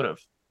don't think it would have.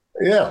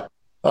 Yeah.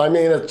 I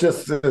mean,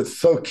 it's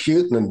so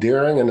cute and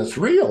endearing, and it's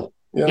real,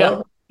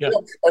 Yeah.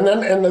 And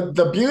then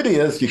the beauty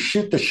is you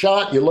shoot the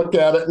shot, you look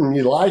at it and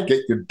you like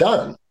it, you're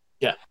done.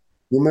 Yeah.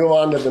 You move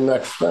on to the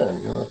next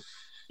thing,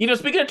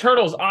 Speaking of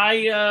Turtles,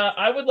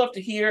 I would love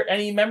to hear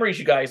any memories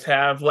you guys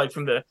have, like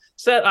from the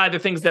set, either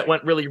things that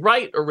went really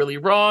right or really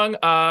wrong.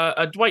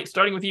 Dwight,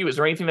 starting with you, is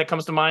there anything that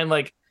comes to mind,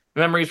 like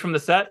memories from the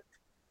set?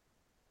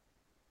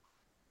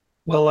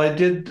 Well, I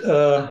did.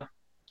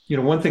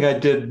 One thing I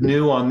did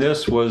new on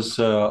this was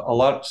a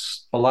lot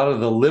of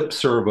the lip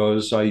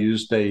servos. I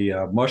used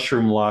a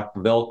mushroom lock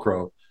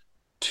Velcro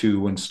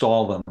to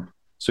install them,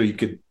 so you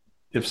could,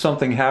 if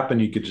something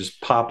happened, you could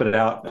just pop it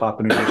out, pop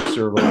a new lip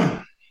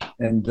servo.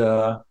 And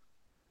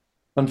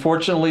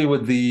unfortunately,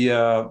 with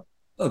the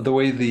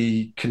way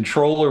the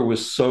controller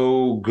was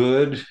so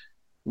good,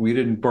 we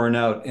didn't burn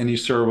out any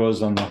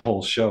servos on the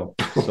whole show.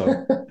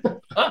 So.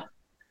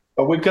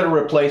 But we could have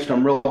replaced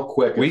them real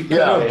quick.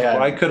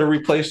 I could have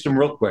replaced them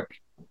real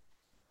quick.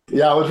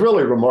 Yeah, it was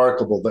really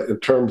remarkable that in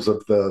terms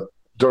of the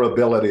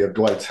durability of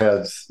Dwight's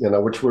heads,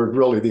 which were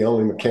really the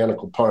only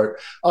mechanical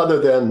part, other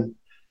than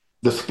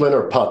the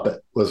Splinter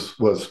puppet was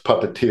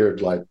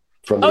puppeteered like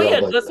from the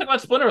elbow. Let's talk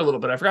about Splinter a little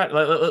bit. I forgot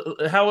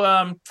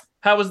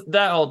how was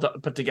that all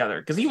put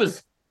together? Because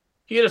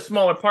he had a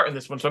smaller part in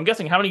this one, so I'm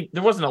guessing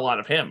there wasn't a lot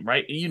of him,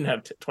 right? You didn't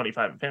have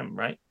 25 of him,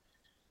 right?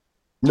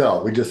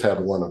 No, we just had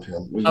one of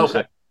him.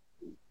 Okay.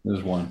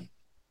 There's one.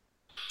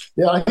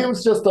 Yeah, he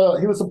was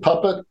a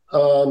puppet.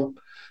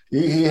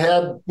 He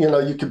had,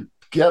 you could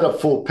get a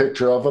full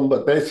picture of him,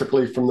 but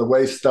basically from the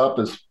waist up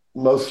is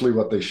mostly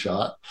what they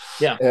shot.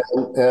 Yeah.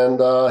 And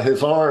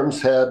his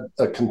arms had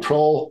a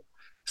control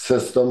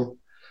system,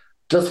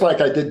 just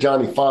like I did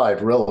Johnny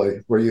Five,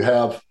 really, where you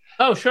have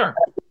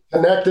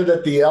connected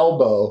at the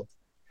elbow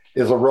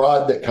is a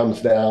rod that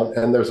comes down,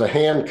 and there's a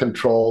hand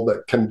control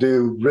that can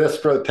do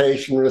wrist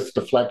rotation, wrist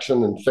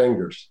deflection, and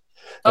fingers.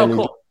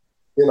 Cool.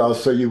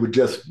 So you would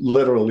just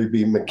literally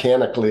be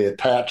mechanically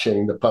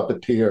attaching the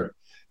puppeteer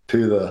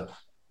to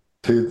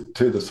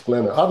the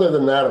Splinter. Other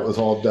than that, it was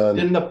all done.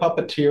 Didn't the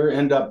puppeteer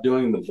end up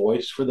doing the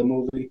voice for the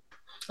movie?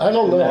 I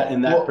don't know.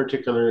 In that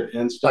particular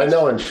instance, I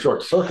know in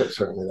Short Circuit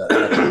certainly that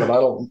happened, but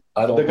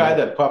I don't. The guy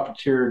that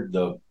puppeteered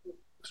the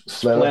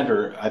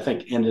Splinter, I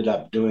think, ended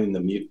up doing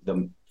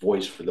the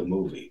voice for the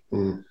movie.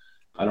 Mm.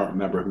 I don't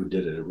remember who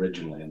did it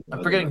originally.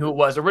 I'm forgetting who it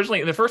was. Originally,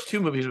 in the first two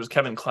movies, it was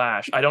Kevin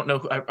Clash. I don't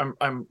know.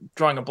 I'm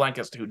drawing a blank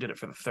as to who did it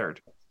for the third.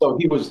 So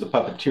he was the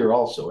puppeteer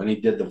also, and he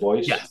did the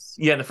voice? Yes.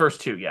 Yeah, in the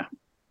first two, yeah.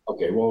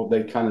 Okay, well,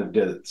 they kind of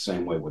did it the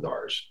same way with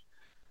ours.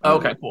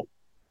 Okay, cool.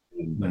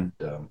 But,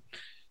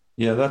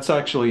 yeah, that's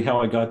actually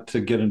how I got to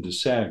get into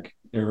SAG,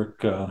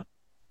 Eric. I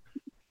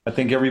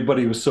think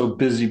everybody was so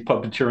busy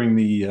puppeteering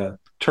the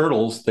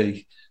Turtles,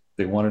 they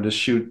wanted to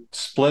shoot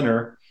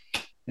Splinter,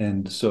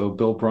 and so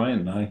Bill Bryan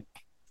and I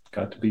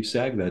got to be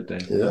SAG that day.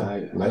 Yeah,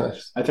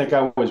 nice. I think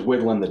I was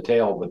wiggling the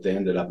tail, but they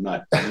ended up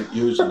not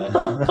using it.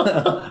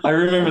 I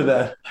remember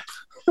that.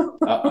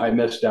 I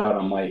missed out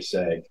on my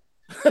SAG.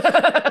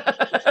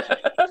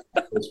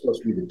 It was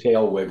supposed to be the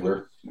tail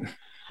wiggler.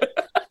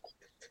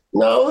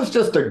 No, it was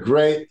just a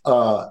great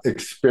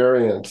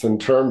experience in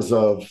terms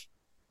of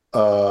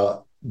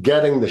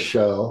getting the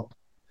show,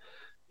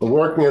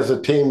 working as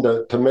a team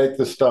to make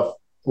the stuff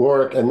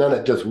work, and then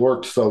it just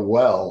worked so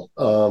well.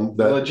 The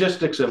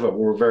logistics of it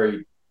were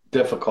very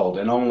difficult,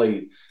 and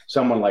only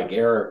someone like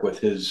Eric with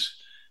his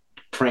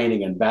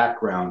training and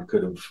background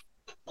could have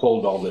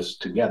pulled all this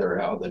together.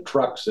 How the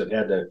trucks that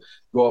had to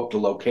go up to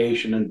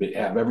location and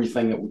have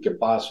everything that we could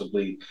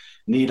possibly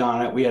need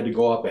on it. We had to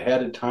go up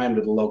ahead of time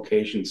to the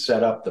location,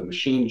 set up the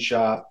machine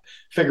shop,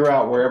 figure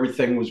out where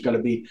everything was going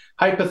to be.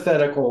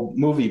 Hypothetical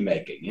movie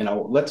making,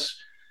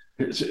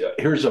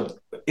 here's a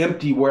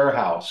empty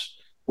warehouse.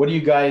 What do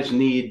you guys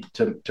need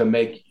to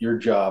make your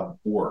job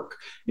work?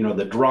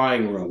 The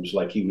drawing rooms,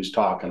 like he was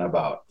talking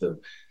about, the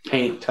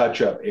paint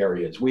touch-up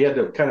areas. We had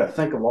to kind of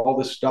think of all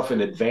this stuff in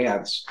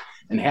advance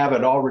and have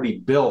it already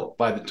built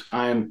by the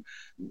time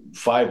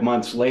 5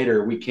 months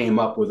later we came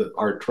up with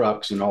our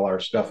trucks and all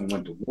our stuff and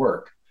went to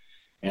work.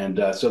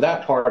 And so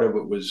that part of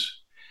it was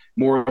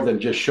more than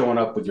just showing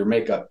up with your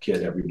makeup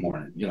kit every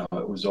morning.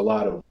 It was a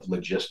lot of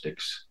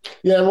logistics.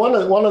 Yeah, and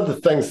one of the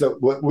things that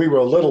we were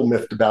a little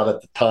miffed about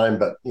at the time,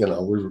 but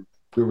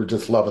we were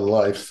just loving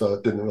life, so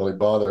it didn't really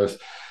bother us.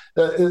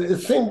 It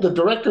seemed the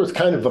director was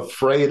kind of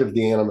afraid of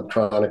the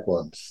animatronic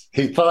ones.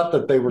 He thought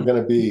that they were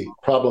going to be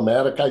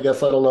problematic, I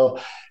guess, I don't know.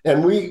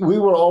 And we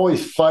were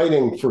always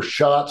fighting for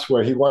shots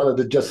where he wanted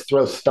to just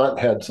throw stunt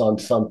heads on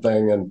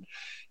something, and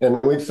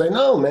we'd say,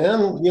 no,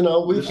 man,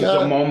 this is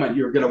a moment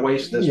you're going to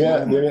waste this.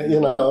 Yeah, moment.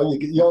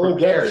 you only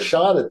get a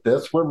shot at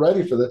this. We're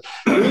ready for this.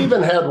 We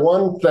even had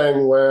one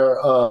thing where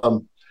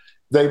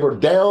they were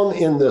down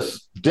in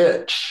this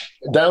ditch,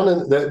 down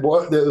in the,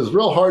 it was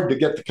real hard to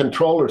get the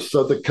controllers.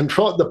 So the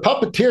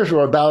puppeteers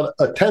were about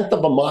 1/10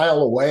 of a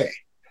mile away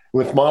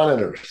with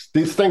monitors.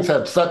 These things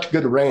had such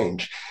good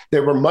range.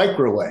 They were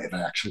microwave,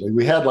 actually.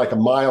 We had like a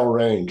mile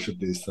range of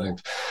these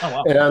things.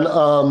 Oh,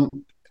 wow.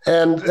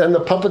 And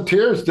the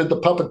puppeteers did the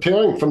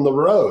puppeteering from the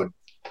road,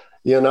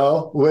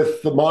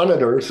 with the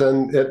monitors,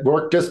 and it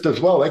worked just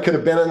as well. They could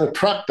have been in the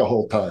truck the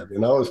whole time. It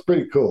was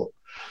pretty cool.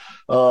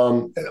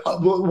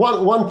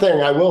 One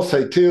thing I will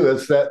say too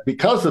is that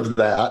because of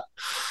that,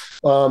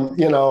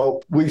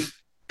 we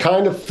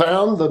kind of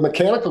found the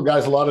mechanical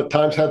guys a lot of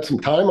times had some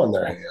time on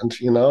their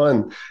hands,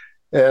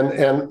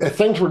 and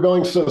things were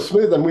going so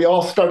smooth, and we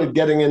all started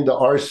getting into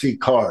RC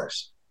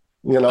cars,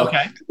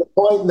 Okay. to the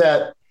point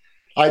that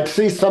I'd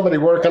see somebody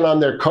working on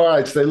their car.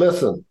 I'd say,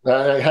 listen,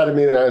 I had a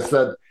meeting. I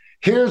said,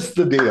 here's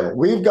the deal.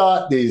 We've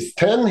got these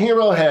 10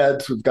 hero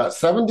heads. We've got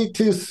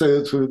 72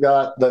 suits. We've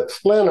got the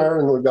splinter,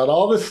 and we've got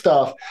all this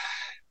stuff.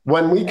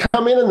 When we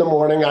come in the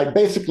morning, I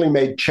basically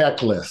made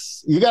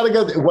checklists. You got to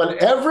go when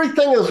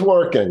everything is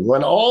working,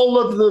 when all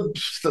of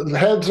the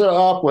heads are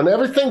up, when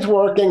everything's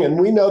working, and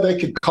we know they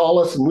could call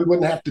us and we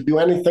wouldn't have to do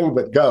anything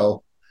but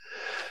go.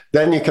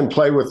 Then you can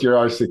play with your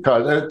RC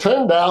cars. And it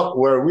turned out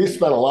where we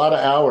spent a lot of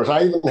hours.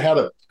 I even had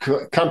a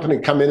company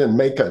come in and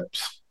make a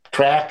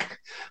track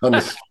on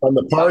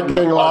the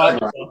parking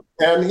lot.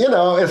 And,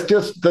 it's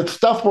just that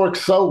stuff works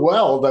so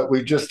well that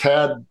we just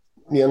had,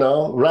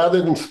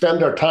 rather than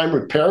spend our time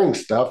repairing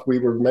stuff, we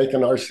were making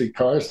RC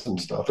cars and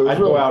stuff. I'd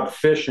go out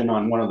fishing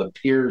on one of the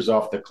piers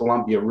off the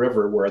Columbia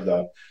River where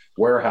the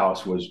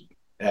warehouse was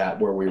at,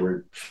 where we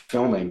were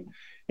filming.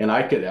 And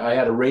I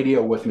had a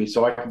radio with me,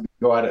 so I could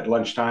go out at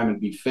lunchtime and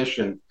be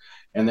fishing.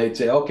 And they'd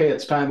say, okay,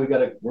 it's time.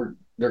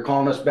 They're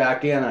calling us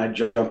back in. And I'd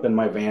jump in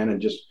my van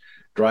and just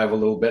drive a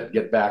little bit,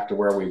 get back to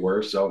where we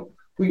were. So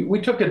we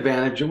took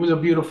advantage. It was a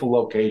beautiful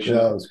location.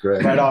 Yeah, it was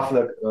great. Right off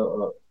the,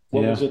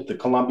 was it? The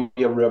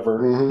Columbia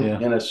River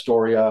in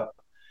Astoria.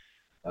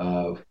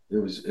 It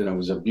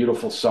was a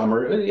beautiful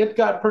summer. It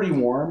got pretty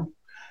warm.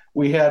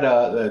 We had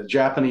a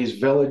Japanese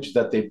village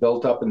that they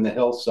built up in the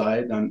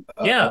hillside on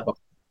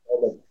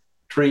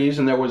trees,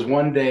 and there was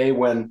one day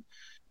when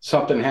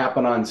something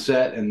happened on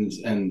set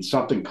and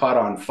something caught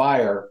on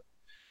fire,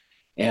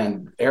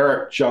 and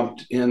Eric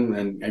jumped in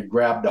and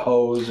grabbed a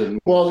hose.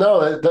 And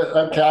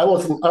okay, I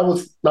was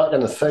not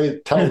going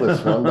to tell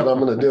this one, but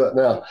I'm going to do it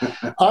now.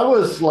 I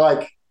was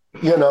like,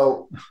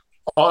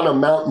 on a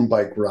mountain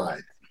bike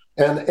ride,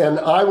 and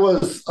I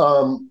was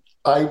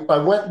I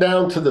went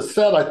down to the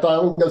set. I thought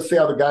I'm going to go see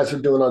how the guys are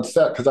doing on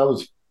set because I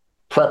was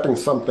prepping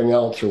something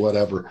else or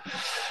whatever.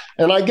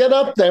 And I get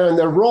up there and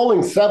they're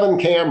rolling 7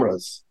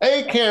 cameras.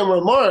 A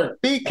camera, Mark,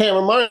 B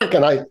camera, Mark.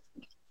 And I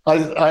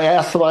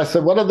asked them, I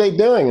said, what are they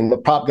doing? And the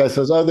prop guy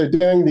says, oh, they're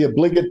doing the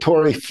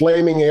obligatory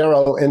flaming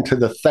arrow into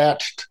the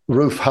thatched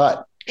roof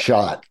hut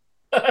shot.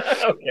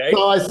 Okay.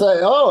 So I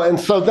say, oh, and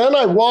so then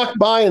I walk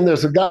by and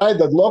there's a guy,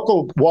 the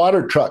local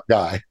water truck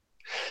guy.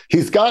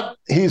 He's got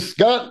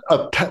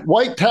a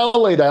white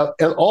towel laid out,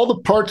 and all the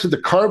parts of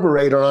the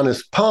carburetor on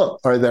his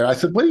pump are there. I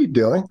said, what are you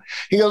doing?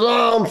 He goes,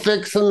 oh, I'm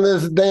fixing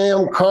this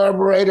damn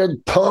carburetor.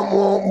 The pump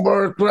won't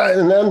work right.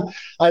 And then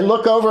I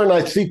look over and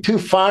I see 2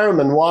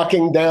 firemen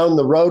walking down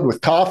the road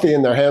with coffee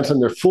in their hands,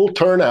 and they're full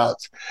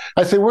turnouts.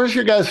 I say, where's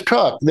your guys'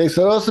 truck? They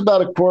said, oh, it's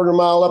about a 1/4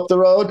 mile up the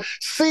road.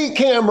 C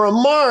camera,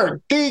 Mark.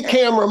 D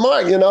camera,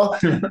 Mark.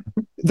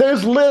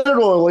 There's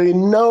literally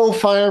no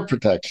fire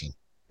protection.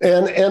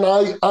 And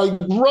I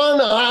run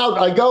out.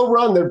 I go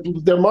run.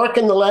 They're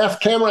marking the last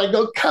camera. I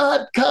go,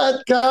 cut.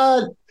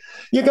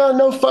 You got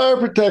no fire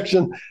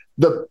protection.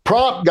 The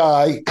prop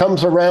guy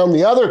comes around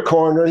the other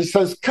corner. He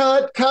says,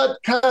 cut.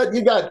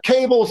 You got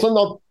cables in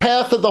the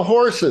path of the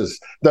horses.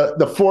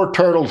 The 4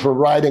 turtles were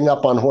riding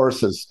up on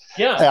horses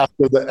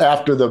after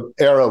the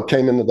arrow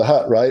came into the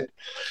hut, right?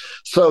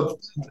 So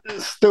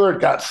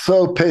Stuart got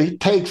so pissed. He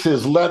takes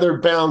his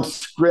leather-bound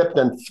script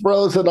and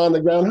throws it on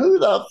the ground. Who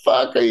the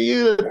fuck are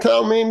you to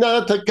tell me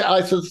not to?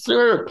 I said,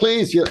 sir,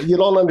 please, you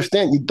don't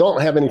understand. You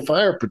don't have any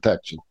fire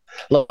protection.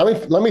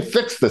 Let me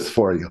fix this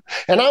for you.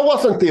 And I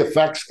wasn't the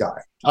effects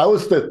guy. I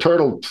was the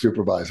turtle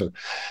supervisor.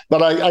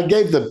 But I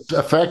gave the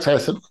effects. I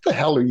said, what the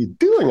hell are you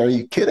doing? Are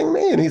you kidding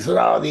me? And he said,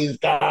 oh, these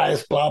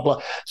guys, blah,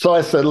 blah. So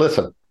I said,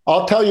 listen,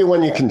 I'll tell you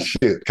when you can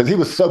shoot, because he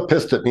was so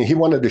pissed at me. He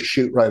wanted to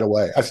shoot right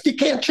away. I said, you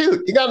can't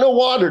shoot. You got no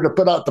water to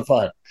put out the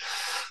fire.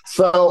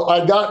 So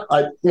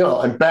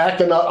I'm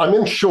backing up. I'm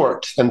in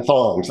shorts and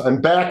thongs.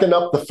 I'm backing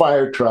up the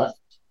fire truck.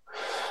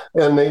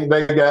 And they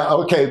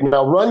go, okay,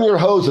 now run your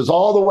hoses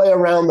all the way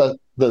around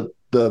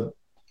the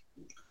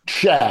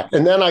shack.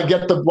 And then I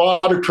get the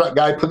water truck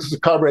guy, puts the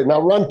carburetor.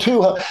 Now run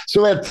 2.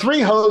 So we had 3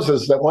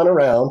 hoses that went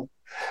around.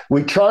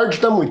 We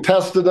charged them, we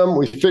tested them,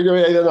 we figured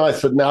it out, and I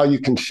said, now you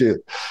can shoot.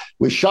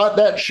 We shot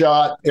that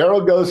shot,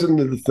 arrow goes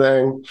into the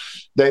thing.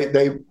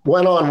 They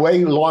went on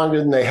way longer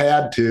than they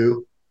had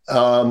to.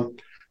 The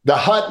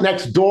hut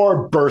next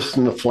door burst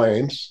into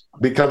flames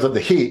because of the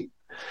heat.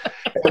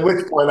 At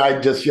which point I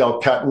just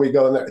yelled, cut, and we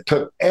go in there. It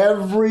took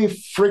every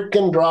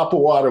freaking drop of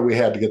water we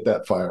had to get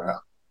that fire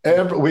out.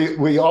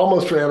 We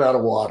almost ran out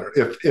of water.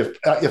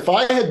 If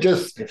I had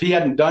just, if he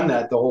hadn't done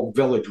that, the whole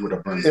village would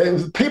have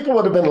burned. People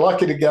would have been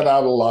lucky to get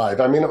out alive.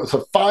 I mean, it was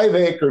a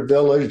 5-acre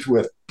village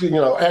with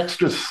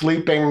extra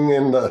sleeping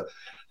in the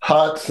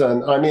huts,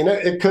 and I mean,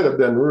 it could have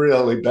been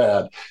really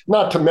bad.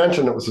 Not to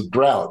mention it was a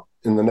drought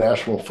in the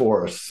national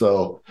forest,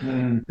 so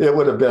it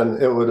would have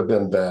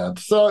been bad.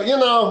 So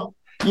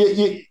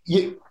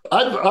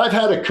I've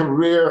had a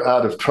career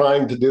out of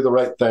trying to do the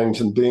right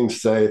things and being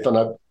safe, and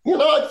I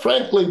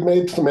frankly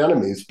made some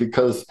enemies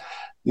because,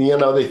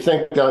 they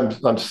think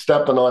I'm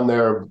stepping on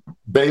their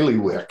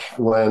bailiwick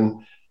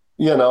when,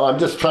 I'm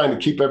just trying to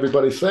keep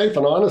everybody safe.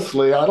 And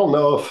honestly, I don't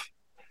know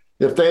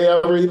if they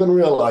ever even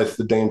realized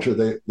the danger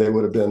they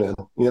would have been in.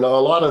 A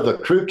lot of the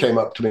crew came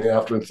up to me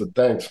after and said,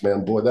 "Thanks,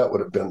 man. Boy, that would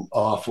have been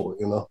awful."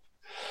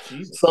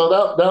 Jesus.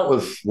 So that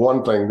was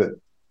one thing that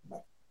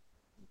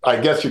I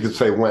guess you could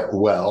say went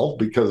well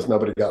because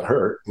nobody got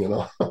hurt.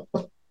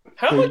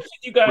 How much did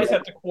you guys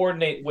have to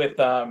coordinate with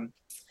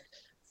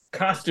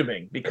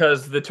costuming?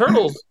 Because the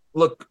turtles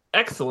look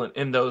excellent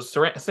in those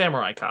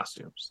samurai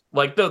costumes.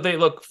 Like, they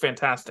look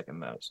fantastic in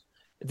those.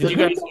 Was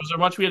there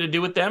much we had to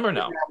do with them or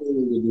no? We had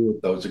nothing to do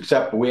with those,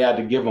 except we had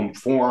to give them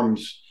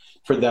forms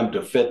for them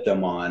to fit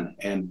them on.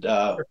 And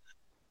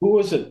who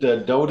was it?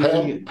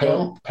 Dodie?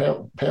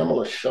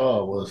 Pamela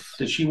Shaw was.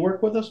 Did she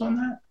work with us on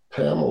that?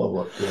 Pamela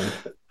worked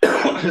with.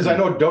 Because I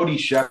know Dodie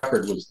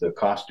Shepard was the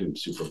costume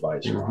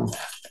supervisor on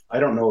that. I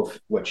don't know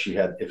if she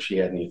had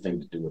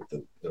anything to do with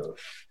the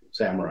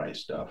samurai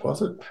stuff.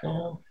 Was it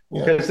Pam?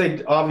 Yeah. Because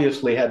they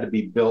obviously had to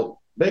be built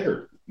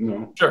bigger,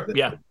 Sure,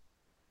 yeah.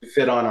 To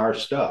fit on our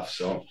stuff.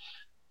 So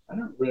I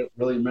don't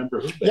really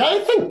remember who. Yeah, I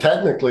think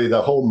technically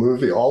the whole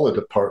movie, all the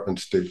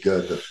departments did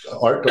good. The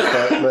art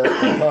department,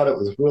 I thought it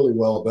was really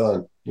well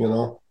done.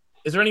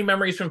 Is there any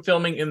memories from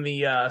filming in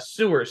the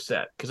sewer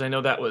set? Because I know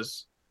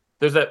there's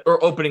that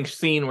opening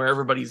scene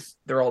where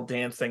they're all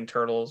dancing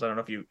turtles. I don't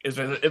know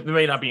it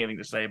may not be anything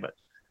to say, but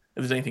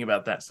if there's anything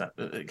about that set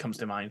that comes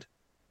to mind.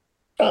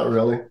 Not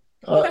really.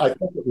 I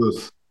think it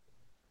was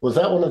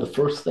that one of the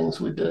first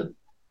things we did?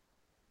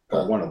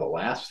 One of the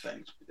last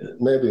things we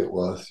did. Maybe it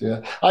was,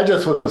 yeah. I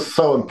just was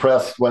so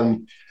impressed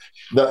when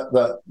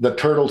the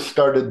turtles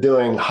started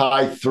doing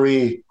high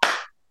threes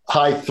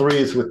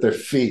with their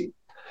feet.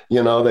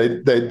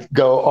 They'd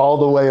go all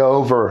the way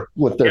over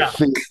with their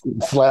feet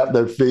and slap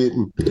their feet.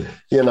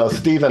 And,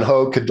 Stephen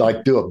Ho could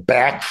do a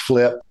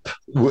backflip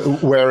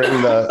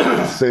wearing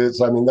the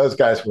suits. I mean, those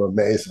guys were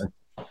amazing.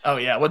 Oh,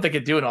 yeah. What they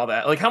could do and all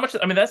that. Like how much,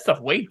 that stuff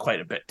weighed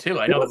quite a bit too.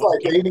 I know it was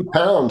like 80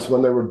 pounds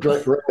when they were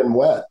dripping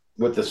wet.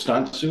 With the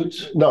stunt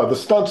suits? No, the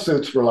stunt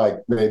suits were like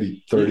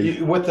maybe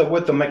 30. With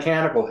the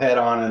mechanical head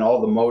on and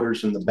all the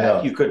motors in the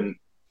back, you couldn't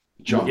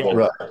jump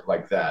over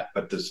like that.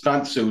 But the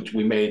stunt suits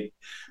we made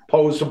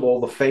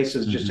posable. The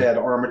faces just had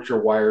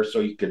armature wire so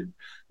you could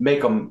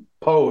make them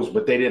pose,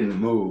 but they didn't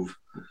move.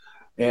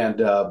 And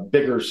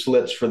bigger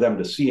slits for them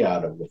to see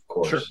out of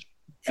course. Sure.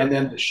 And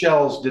then the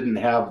shells didn't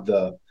have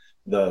the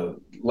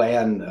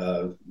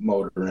LAN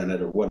motor in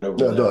it or whatever.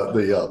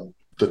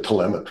 The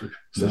telemetry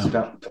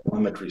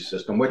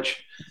system,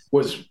 which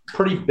was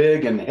pretty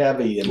big and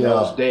heavy in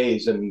those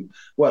days. And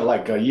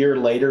like a year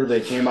later,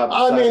 they came out.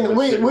 I mean,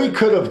 we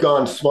could have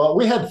gone small.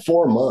 We had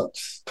 4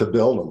 months to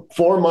build them.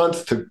 4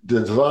 months to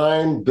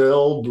design,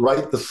 build,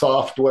 write the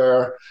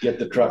software, get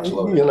the trucks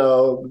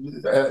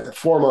loaded.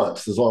 4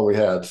 months is all we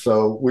had.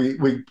 So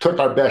we took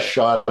our best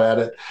shot at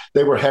it.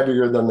 They were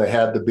heavier than they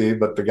had to be,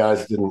 but the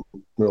guys didn't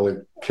really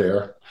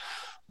care.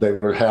 They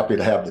were happy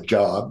to have the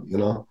job,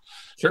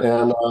 Sure.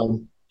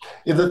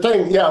 And the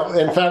thing,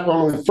 in fact,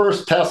 when we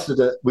first tested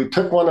it, we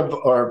took one of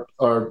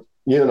our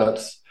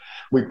units,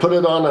 we put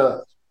it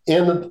on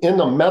in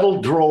a metal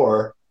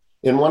drawer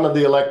in one of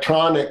the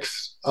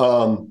electronics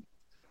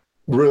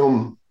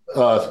room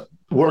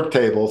work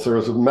tables. There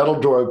was a metal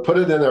drawer. We put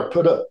it in there,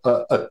 put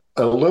an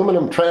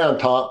aluminum tray on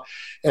top,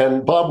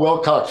 and Bob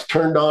Wilcox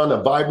turned on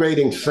a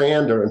vibrating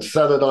sander and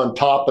set it on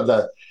top of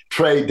the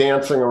tray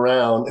dancing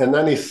around. And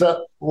then he set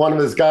one of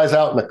his guys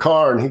out in the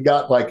car, and he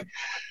got like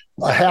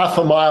a half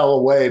a mile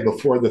away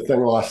before the thing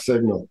lost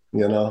signal,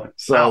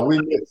 So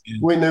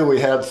we knew we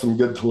had some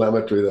good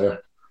telemetry there.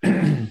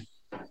 I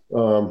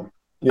know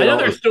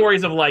there's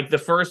stories of like the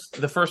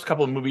first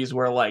couple of movies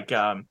where like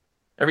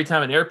every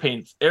time an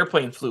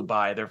airplane flew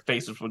by, their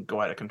faces would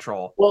go out of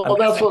control. Well,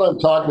 that's what I'm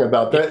talking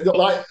about.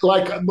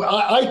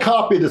 I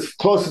copied as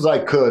close as I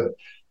could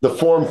the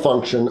form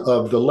function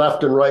of the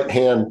left and right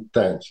hand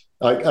things.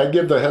 I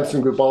give the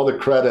Henson Group all the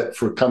credit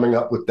for coming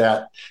up with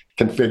that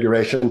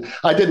configuration.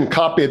 I didn't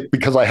copy it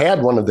because I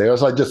had one of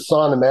theirs. I just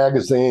saw in a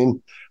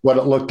magazine what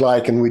it looked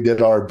like, and we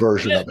did our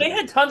version of it. They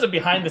had tons of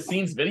behind the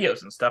scenes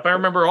videos and stuff. I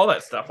remember all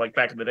that stuff like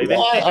back in the day.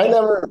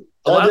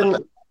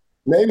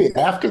 Maybe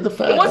after the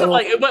fact. It wasn't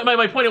like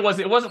my point was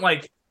it wasn't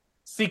like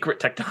secret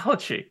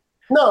technology.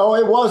 No,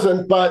 it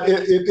wasn't, but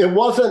it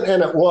wasn't,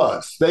 and it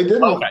was. They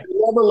didn't. Okay. They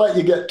never let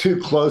you get too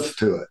close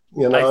to it.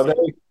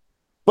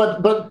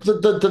 But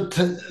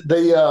the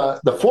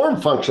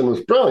form function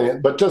was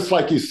brilliant. But just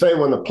like you say,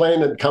 when the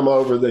plane had come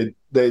over, they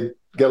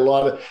get a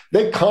lot of.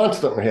 They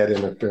constantly had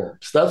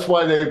interference. That's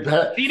why they've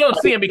had. You don't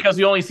see them because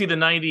you only see the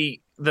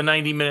 90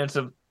 minutes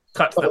of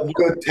cuts.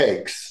 Good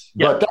takes.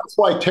 Yeah. But that's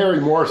why Terry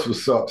Morris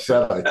was so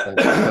upset.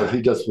 I think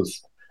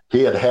because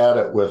he had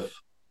it with.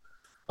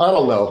 I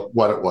don't know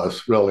what it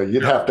was really.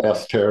 You'd have to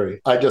ask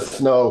Terry. I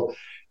just know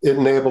it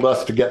enabled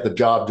us to get the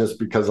job just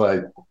because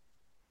I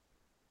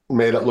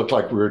made it look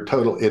like we were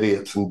total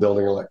idiots in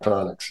building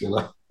electronics,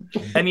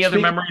 Any other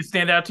memories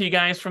stand out to you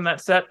guys from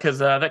that set? Because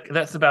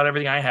that's about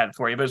everything I had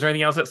for you. But is there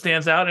anything else that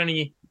stands out?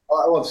 Any?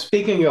 Well,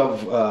 speaking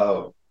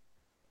of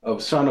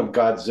Son of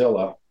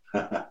Godzilla,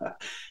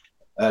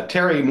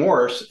 Terry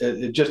Morse,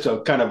 just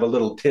a kind of a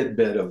little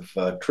tidbit of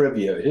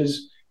trivia.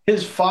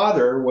 His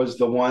father was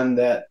the one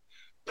that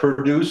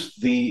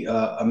produced the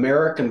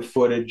American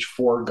footage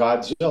for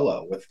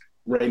Godzilla with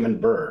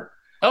Raymond Burr.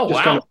 Oh, just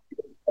wow. Kind of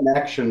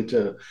connection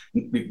to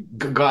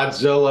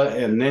Godzilla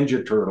and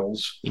Ninja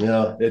Turtles.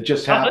 Yeah, it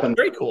just happened.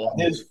 That's very cool.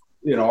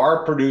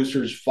 Our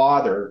producer's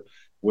father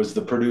was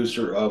the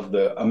producer of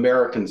the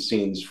American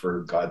scenes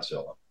for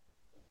Godzilla.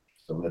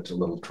 So that's a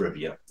little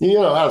trivia.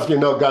 As you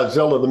know,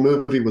 Godzilla, the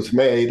movie was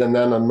made, and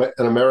then an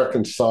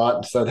American saw it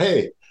and said,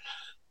 "Hey,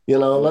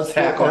 let's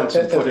tack on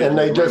some footage." And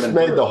they just Raymond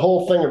made Burr. The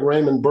whole thing of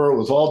Raymond Burr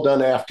was all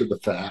done after the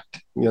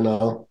fact,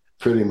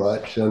 pretty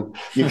much. And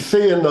you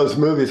see in those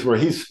movies where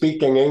he's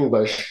speaking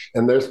English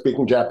and they're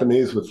speaking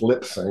Japanese with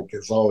lip sync.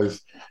 It's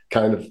always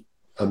kind of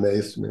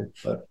amazed me.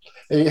 But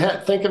you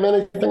think of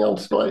anything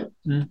else, Dwight?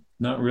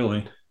 Not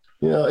really.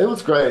 It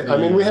was great. I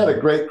mean, we had a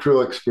great crew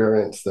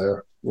experience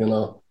there. It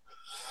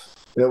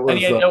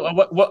was.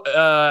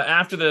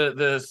 After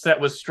the set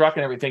was struck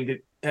and everything,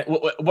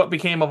 what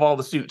became of all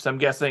the suits? I'm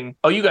guessing.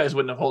 Oh, you guys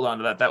wouldn't have held on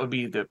to that. That would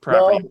be the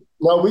property.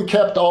 No, we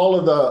kept all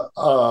of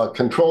the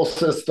control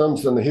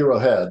systems and the hero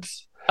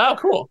heads. Oh,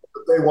 cool.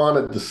 They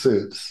wanted the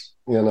suits.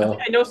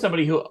 I know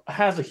somebody who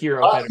has a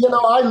hero head.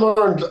 I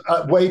learned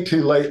way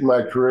too late in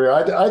my career.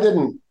 I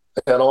didn't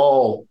at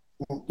all,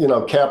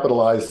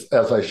 capitalize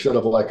as I should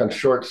have, like on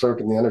Short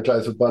Circuit and the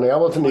Energizer Bunny. I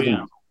wasn't even.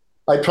 Yeah.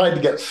 I tried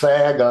to get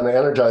SAG on the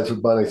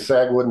Energizer Bunny.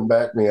 SAG wouldn't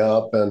back me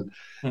up, and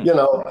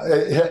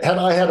had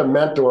I had a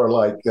mentor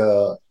like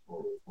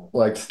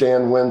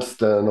Stan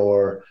Winston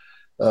or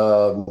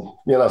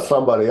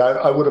somebody,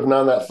 I would have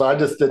known that. So I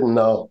just didn't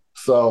know.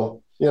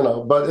 So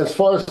but as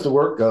far as the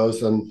work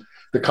goes and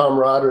the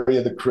camaraderie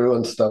of the crew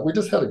and stuff, we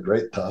just had a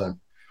great time.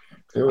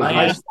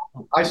 I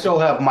still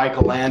have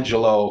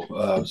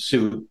Michelangelo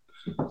suit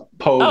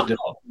posed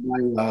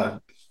in my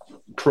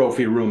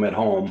trophy room at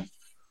home.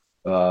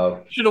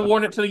 Should have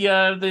worn it to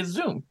the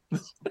Zoom.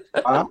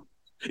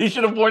 You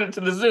should have worn it to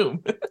the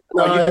Zoom.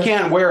 No, you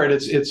can't wear it.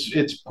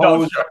 It's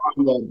posed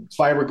on the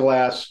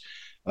fiberglass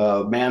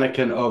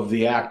mannequin of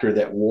the actor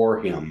that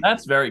wore him.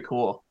 That's very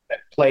cool.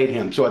 That played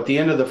him. So at the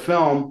end of the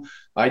film,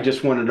 I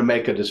just wanted to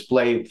make a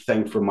display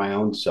thing for my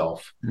own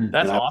self.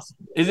 That's awesome.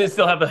 Does it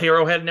still have the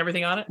hero head and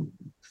everything on it?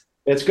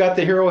 It's got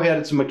the hero head.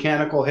 It's a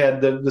mechanical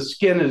head. The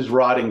skin is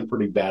rotting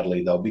pretty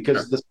badly, though,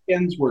 because the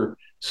skins were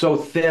so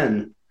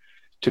thin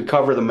to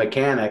cover the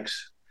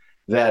mechanics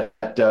that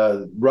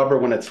rubber,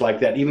 when it's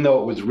like that, even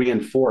though it was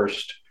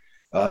reinforced,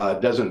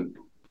 doesn't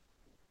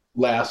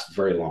last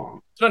very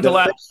long. It's meant to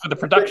last for the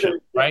production,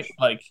 right?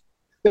 Like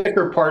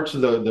thicker parts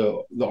of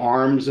the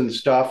arms and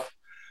stuff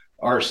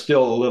are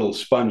still a little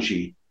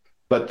spongy,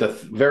 but the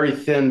very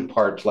thin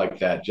parts like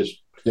that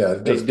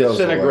they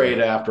disintegrate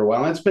after a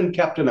while. And it's been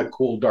kept in a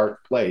cool,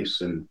 dark place,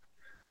 and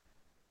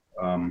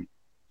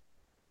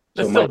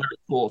that's still very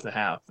cool to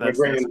have. My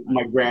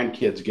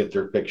grandkids get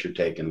their picture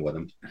taken with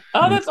them.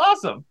 Oh, that's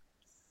awesome.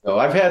 So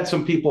I've had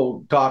some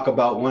people talk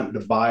about wanting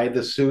to buy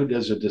the suit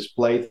as a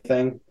display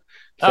thing.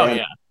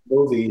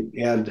 Movie,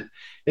 and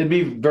it'd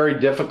be very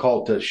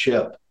difficult to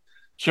ship.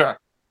 Sure.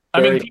 I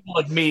mean, people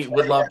like me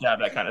would love to have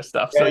that kind of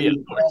stuff. So yeah,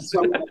 of course.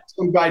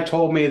 Some guy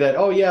told me that,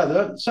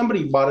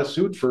 somebody bought a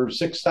suit for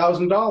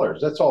 $6,000.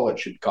 That's all it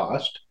should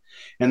cost.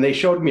 And they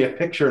showed me a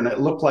picture, and it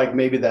looked like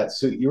maybe that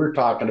suit you were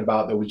talking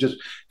about that was just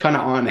kind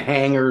of on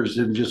hangers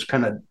and just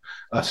kind of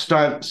a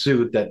stunt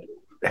suit that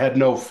had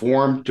no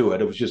form to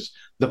it. It was just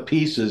the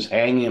pieces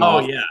hanging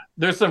off. Oh, yeah.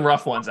 There's some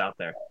rough ones out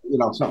there.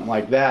 Something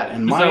like that.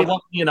 And mine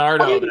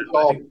Leonardo is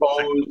all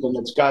posed, and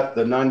it's got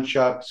the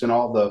nunchucks and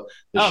all the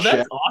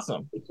that's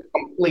awesome. It's a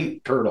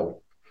complete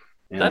turtle.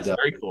 And, that's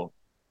very cool.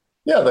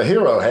 Yeah, the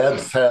hero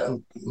heads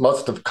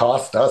must have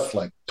cost us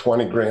like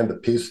 $20,000 a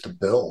piece to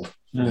build.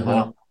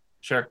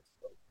 Sure.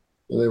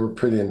 They were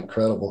pretty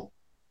incredible.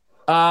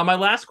 My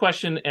last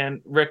question,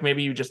 and Rick,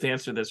 maybe you just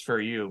answered this for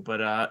you,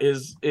 but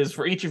is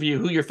for each of you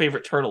who your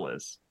favorite turtle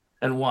is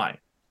and why,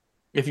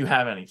 if you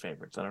have any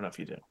favorites. I don't know if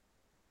you do.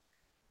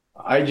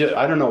 I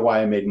don't know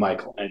why I made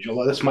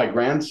Michelangelo. That's my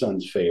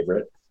grandson's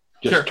favorite.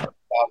 Just turned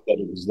out that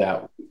it was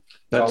that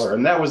color,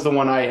 and that was the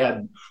one I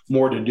had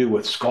more to do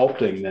with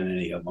sculpting than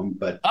any of them.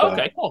 But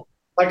okay, cool.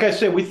 Like I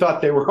said, we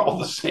thought they were all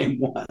the same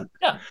one.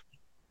 Yeah.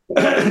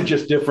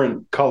 Just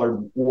different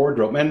colored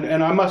wardrobe.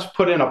 And I must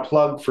put in a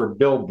plug for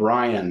Bill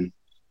Bryan,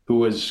 who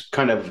was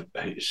kind of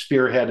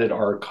spearheaded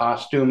our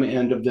costume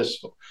end of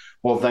this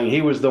whole thing.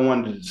 He was the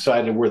one that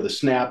decided where the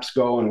snaps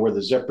go and where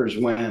the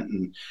zippers went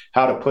and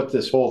how to put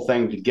this whole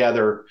thing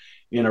together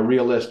in a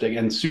realistic,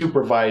 and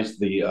supervised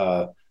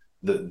the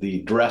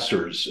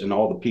dressers and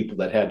all the people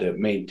that had to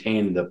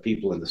maintain the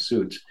people in the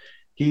suits.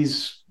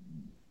 He's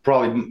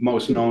probably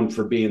most known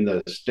for being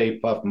the Stay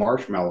Puft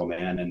Marshmallow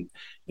Man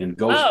in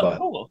Ghostbusters.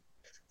 Cool.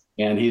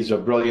 And he's a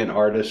brilliant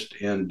artist,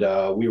 and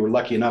we were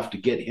lucky enough to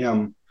get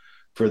him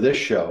for this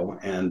show.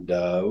 And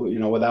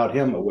without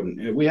him, it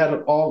wouldn't. We had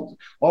all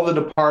the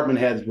department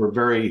heads were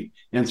very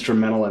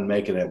instrumental in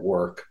making it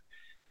work.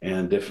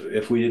 And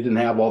if we didn't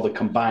have all the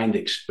combined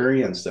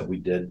experience that we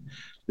did,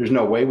 there's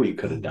no way we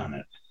could have done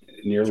it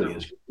nearly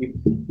as,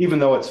 even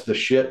though it's the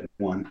shit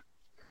one.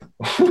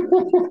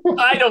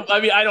 I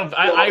really love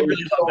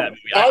that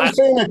movie. I've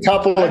seen a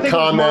couple of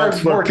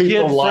comments where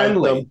people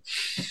liked them.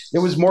 It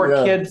was more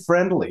kid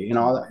friendly.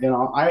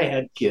 I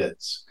had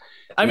kids.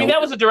 I mean, that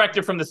was a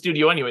director from the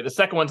studio anyway. The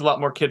second one's a lot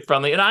more kid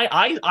friendly, and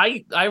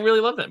I really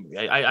love that movie.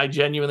 I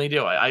genuinely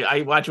do.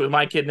 I watch it with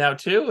my kid now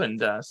too,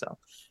 and so.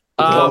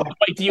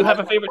 Wait, do you have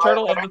a favorite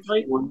turtle of the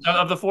three?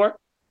 Of the four?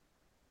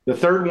 The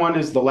third one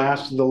is the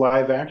last of the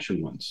live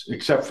action ones,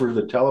 except for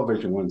the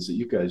television ones that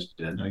you guys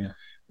did. Oh,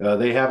 yeah.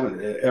 They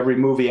haven't. Every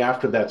movie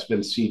after that's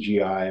been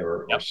CGI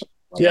or something.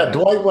 Like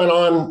Dwight went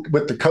on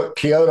with the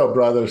Kyoto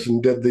brothers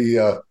and did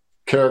the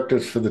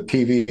characters for the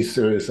TV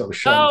series that was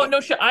shown. Oh no,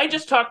 shit! I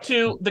just talked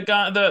to the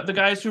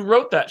guys who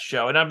wrote that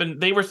show,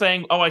 and they were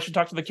saying, "Oh, I should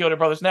talk to the Kyoto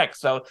brothers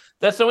next." So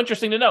that's so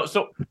interesting to know.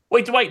 So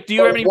wait, Dwight, do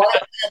you have any? Dwight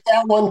did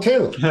that one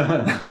too.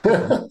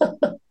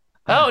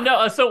 Oh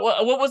no! So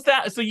what was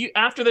that? So you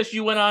after this,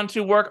 you went on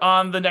to work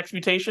on the Next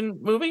Mutation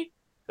movie,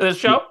 the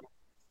show.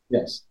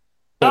 Yes.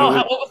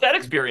 What was that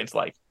experience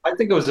like? I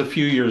think it was a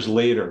few years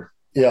later.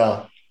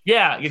 Yeah,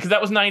 because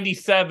that was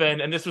 97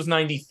 and this was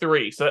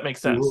 93, so that makes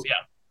sense. Mm-hmm.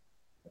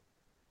 Yeah.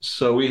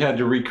 So we had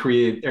to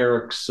recreate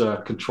Eric's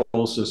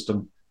control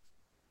system,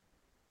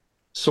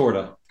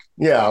 sorta.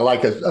 Yeah,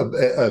 like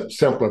a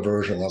simpler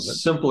version of it.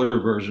 Simpler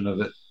version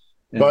of it,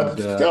 but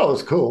still, it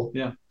was cool.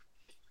 Yeah.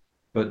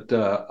 But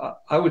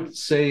I would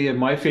say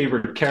my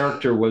favorite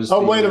character was.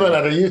 Oh, wait a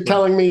minute! Are you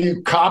telling me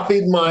you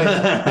copied my?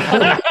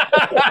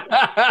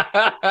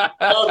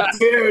 How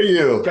dare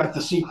you! Got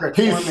the secret.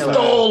 He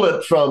stole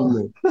it from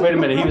me. Wait a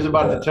minute! He was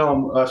about to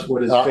tell us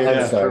what his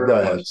favorite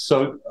character was.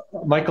 So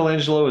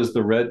Michelangelo is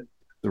the red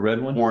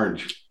one.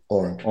 Orange.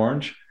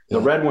 Yeah.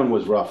 The red one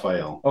was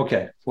Raphael.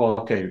 Okay.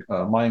 Well, okay.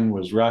 Mine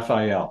was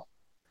Raphael,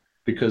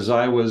 because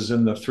I was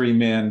in the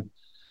 3-man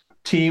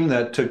team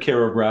that took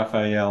care of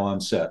Raphael on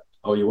set.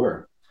 Oh, you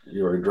were?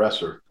 You were a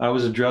dresser. I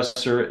was a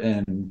dresser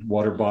and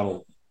water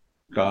bottle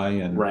guy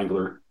and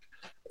wrangler,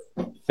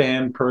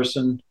 fan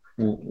person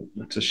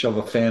to shove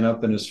a fan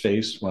up in his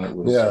face when it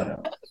was. Yeah.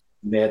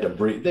 They had to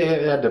breathe. They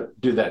had to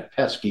do that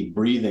pesky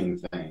breathing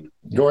thing.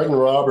 Gordon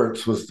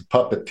Roberts was the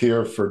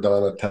puppeteer for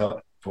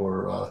Donatello.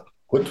 For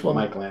which one?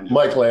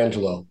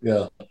 Michelangelo.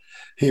 Yeah,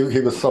 he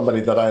was somebody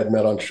that I had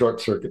met on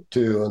Short Circuit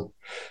too, and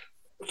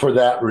for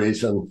that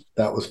reason,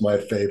 that was my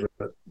favorite.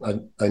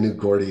 I knew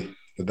Gordy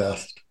the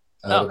best.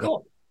 Oh,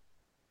 cool.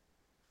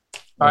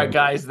 All right,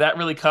 guys, that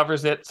really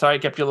covers it. Sorry I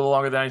kept you a little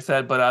longer than I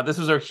said, but this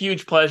was a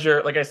huge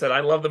pleasure. Like I said, I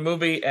love the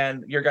movie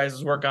and your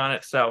guys' work on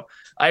it. So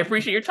I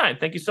appreciate your time.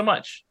 Thank you so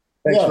much.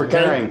 Thanks for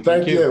caring.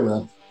 Thank you,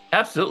 man.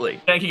 Absolutely.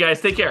 Thank you,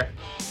 guys. Take care.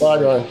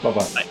 Bye, Ryan.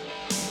 Bye-bye. Bye.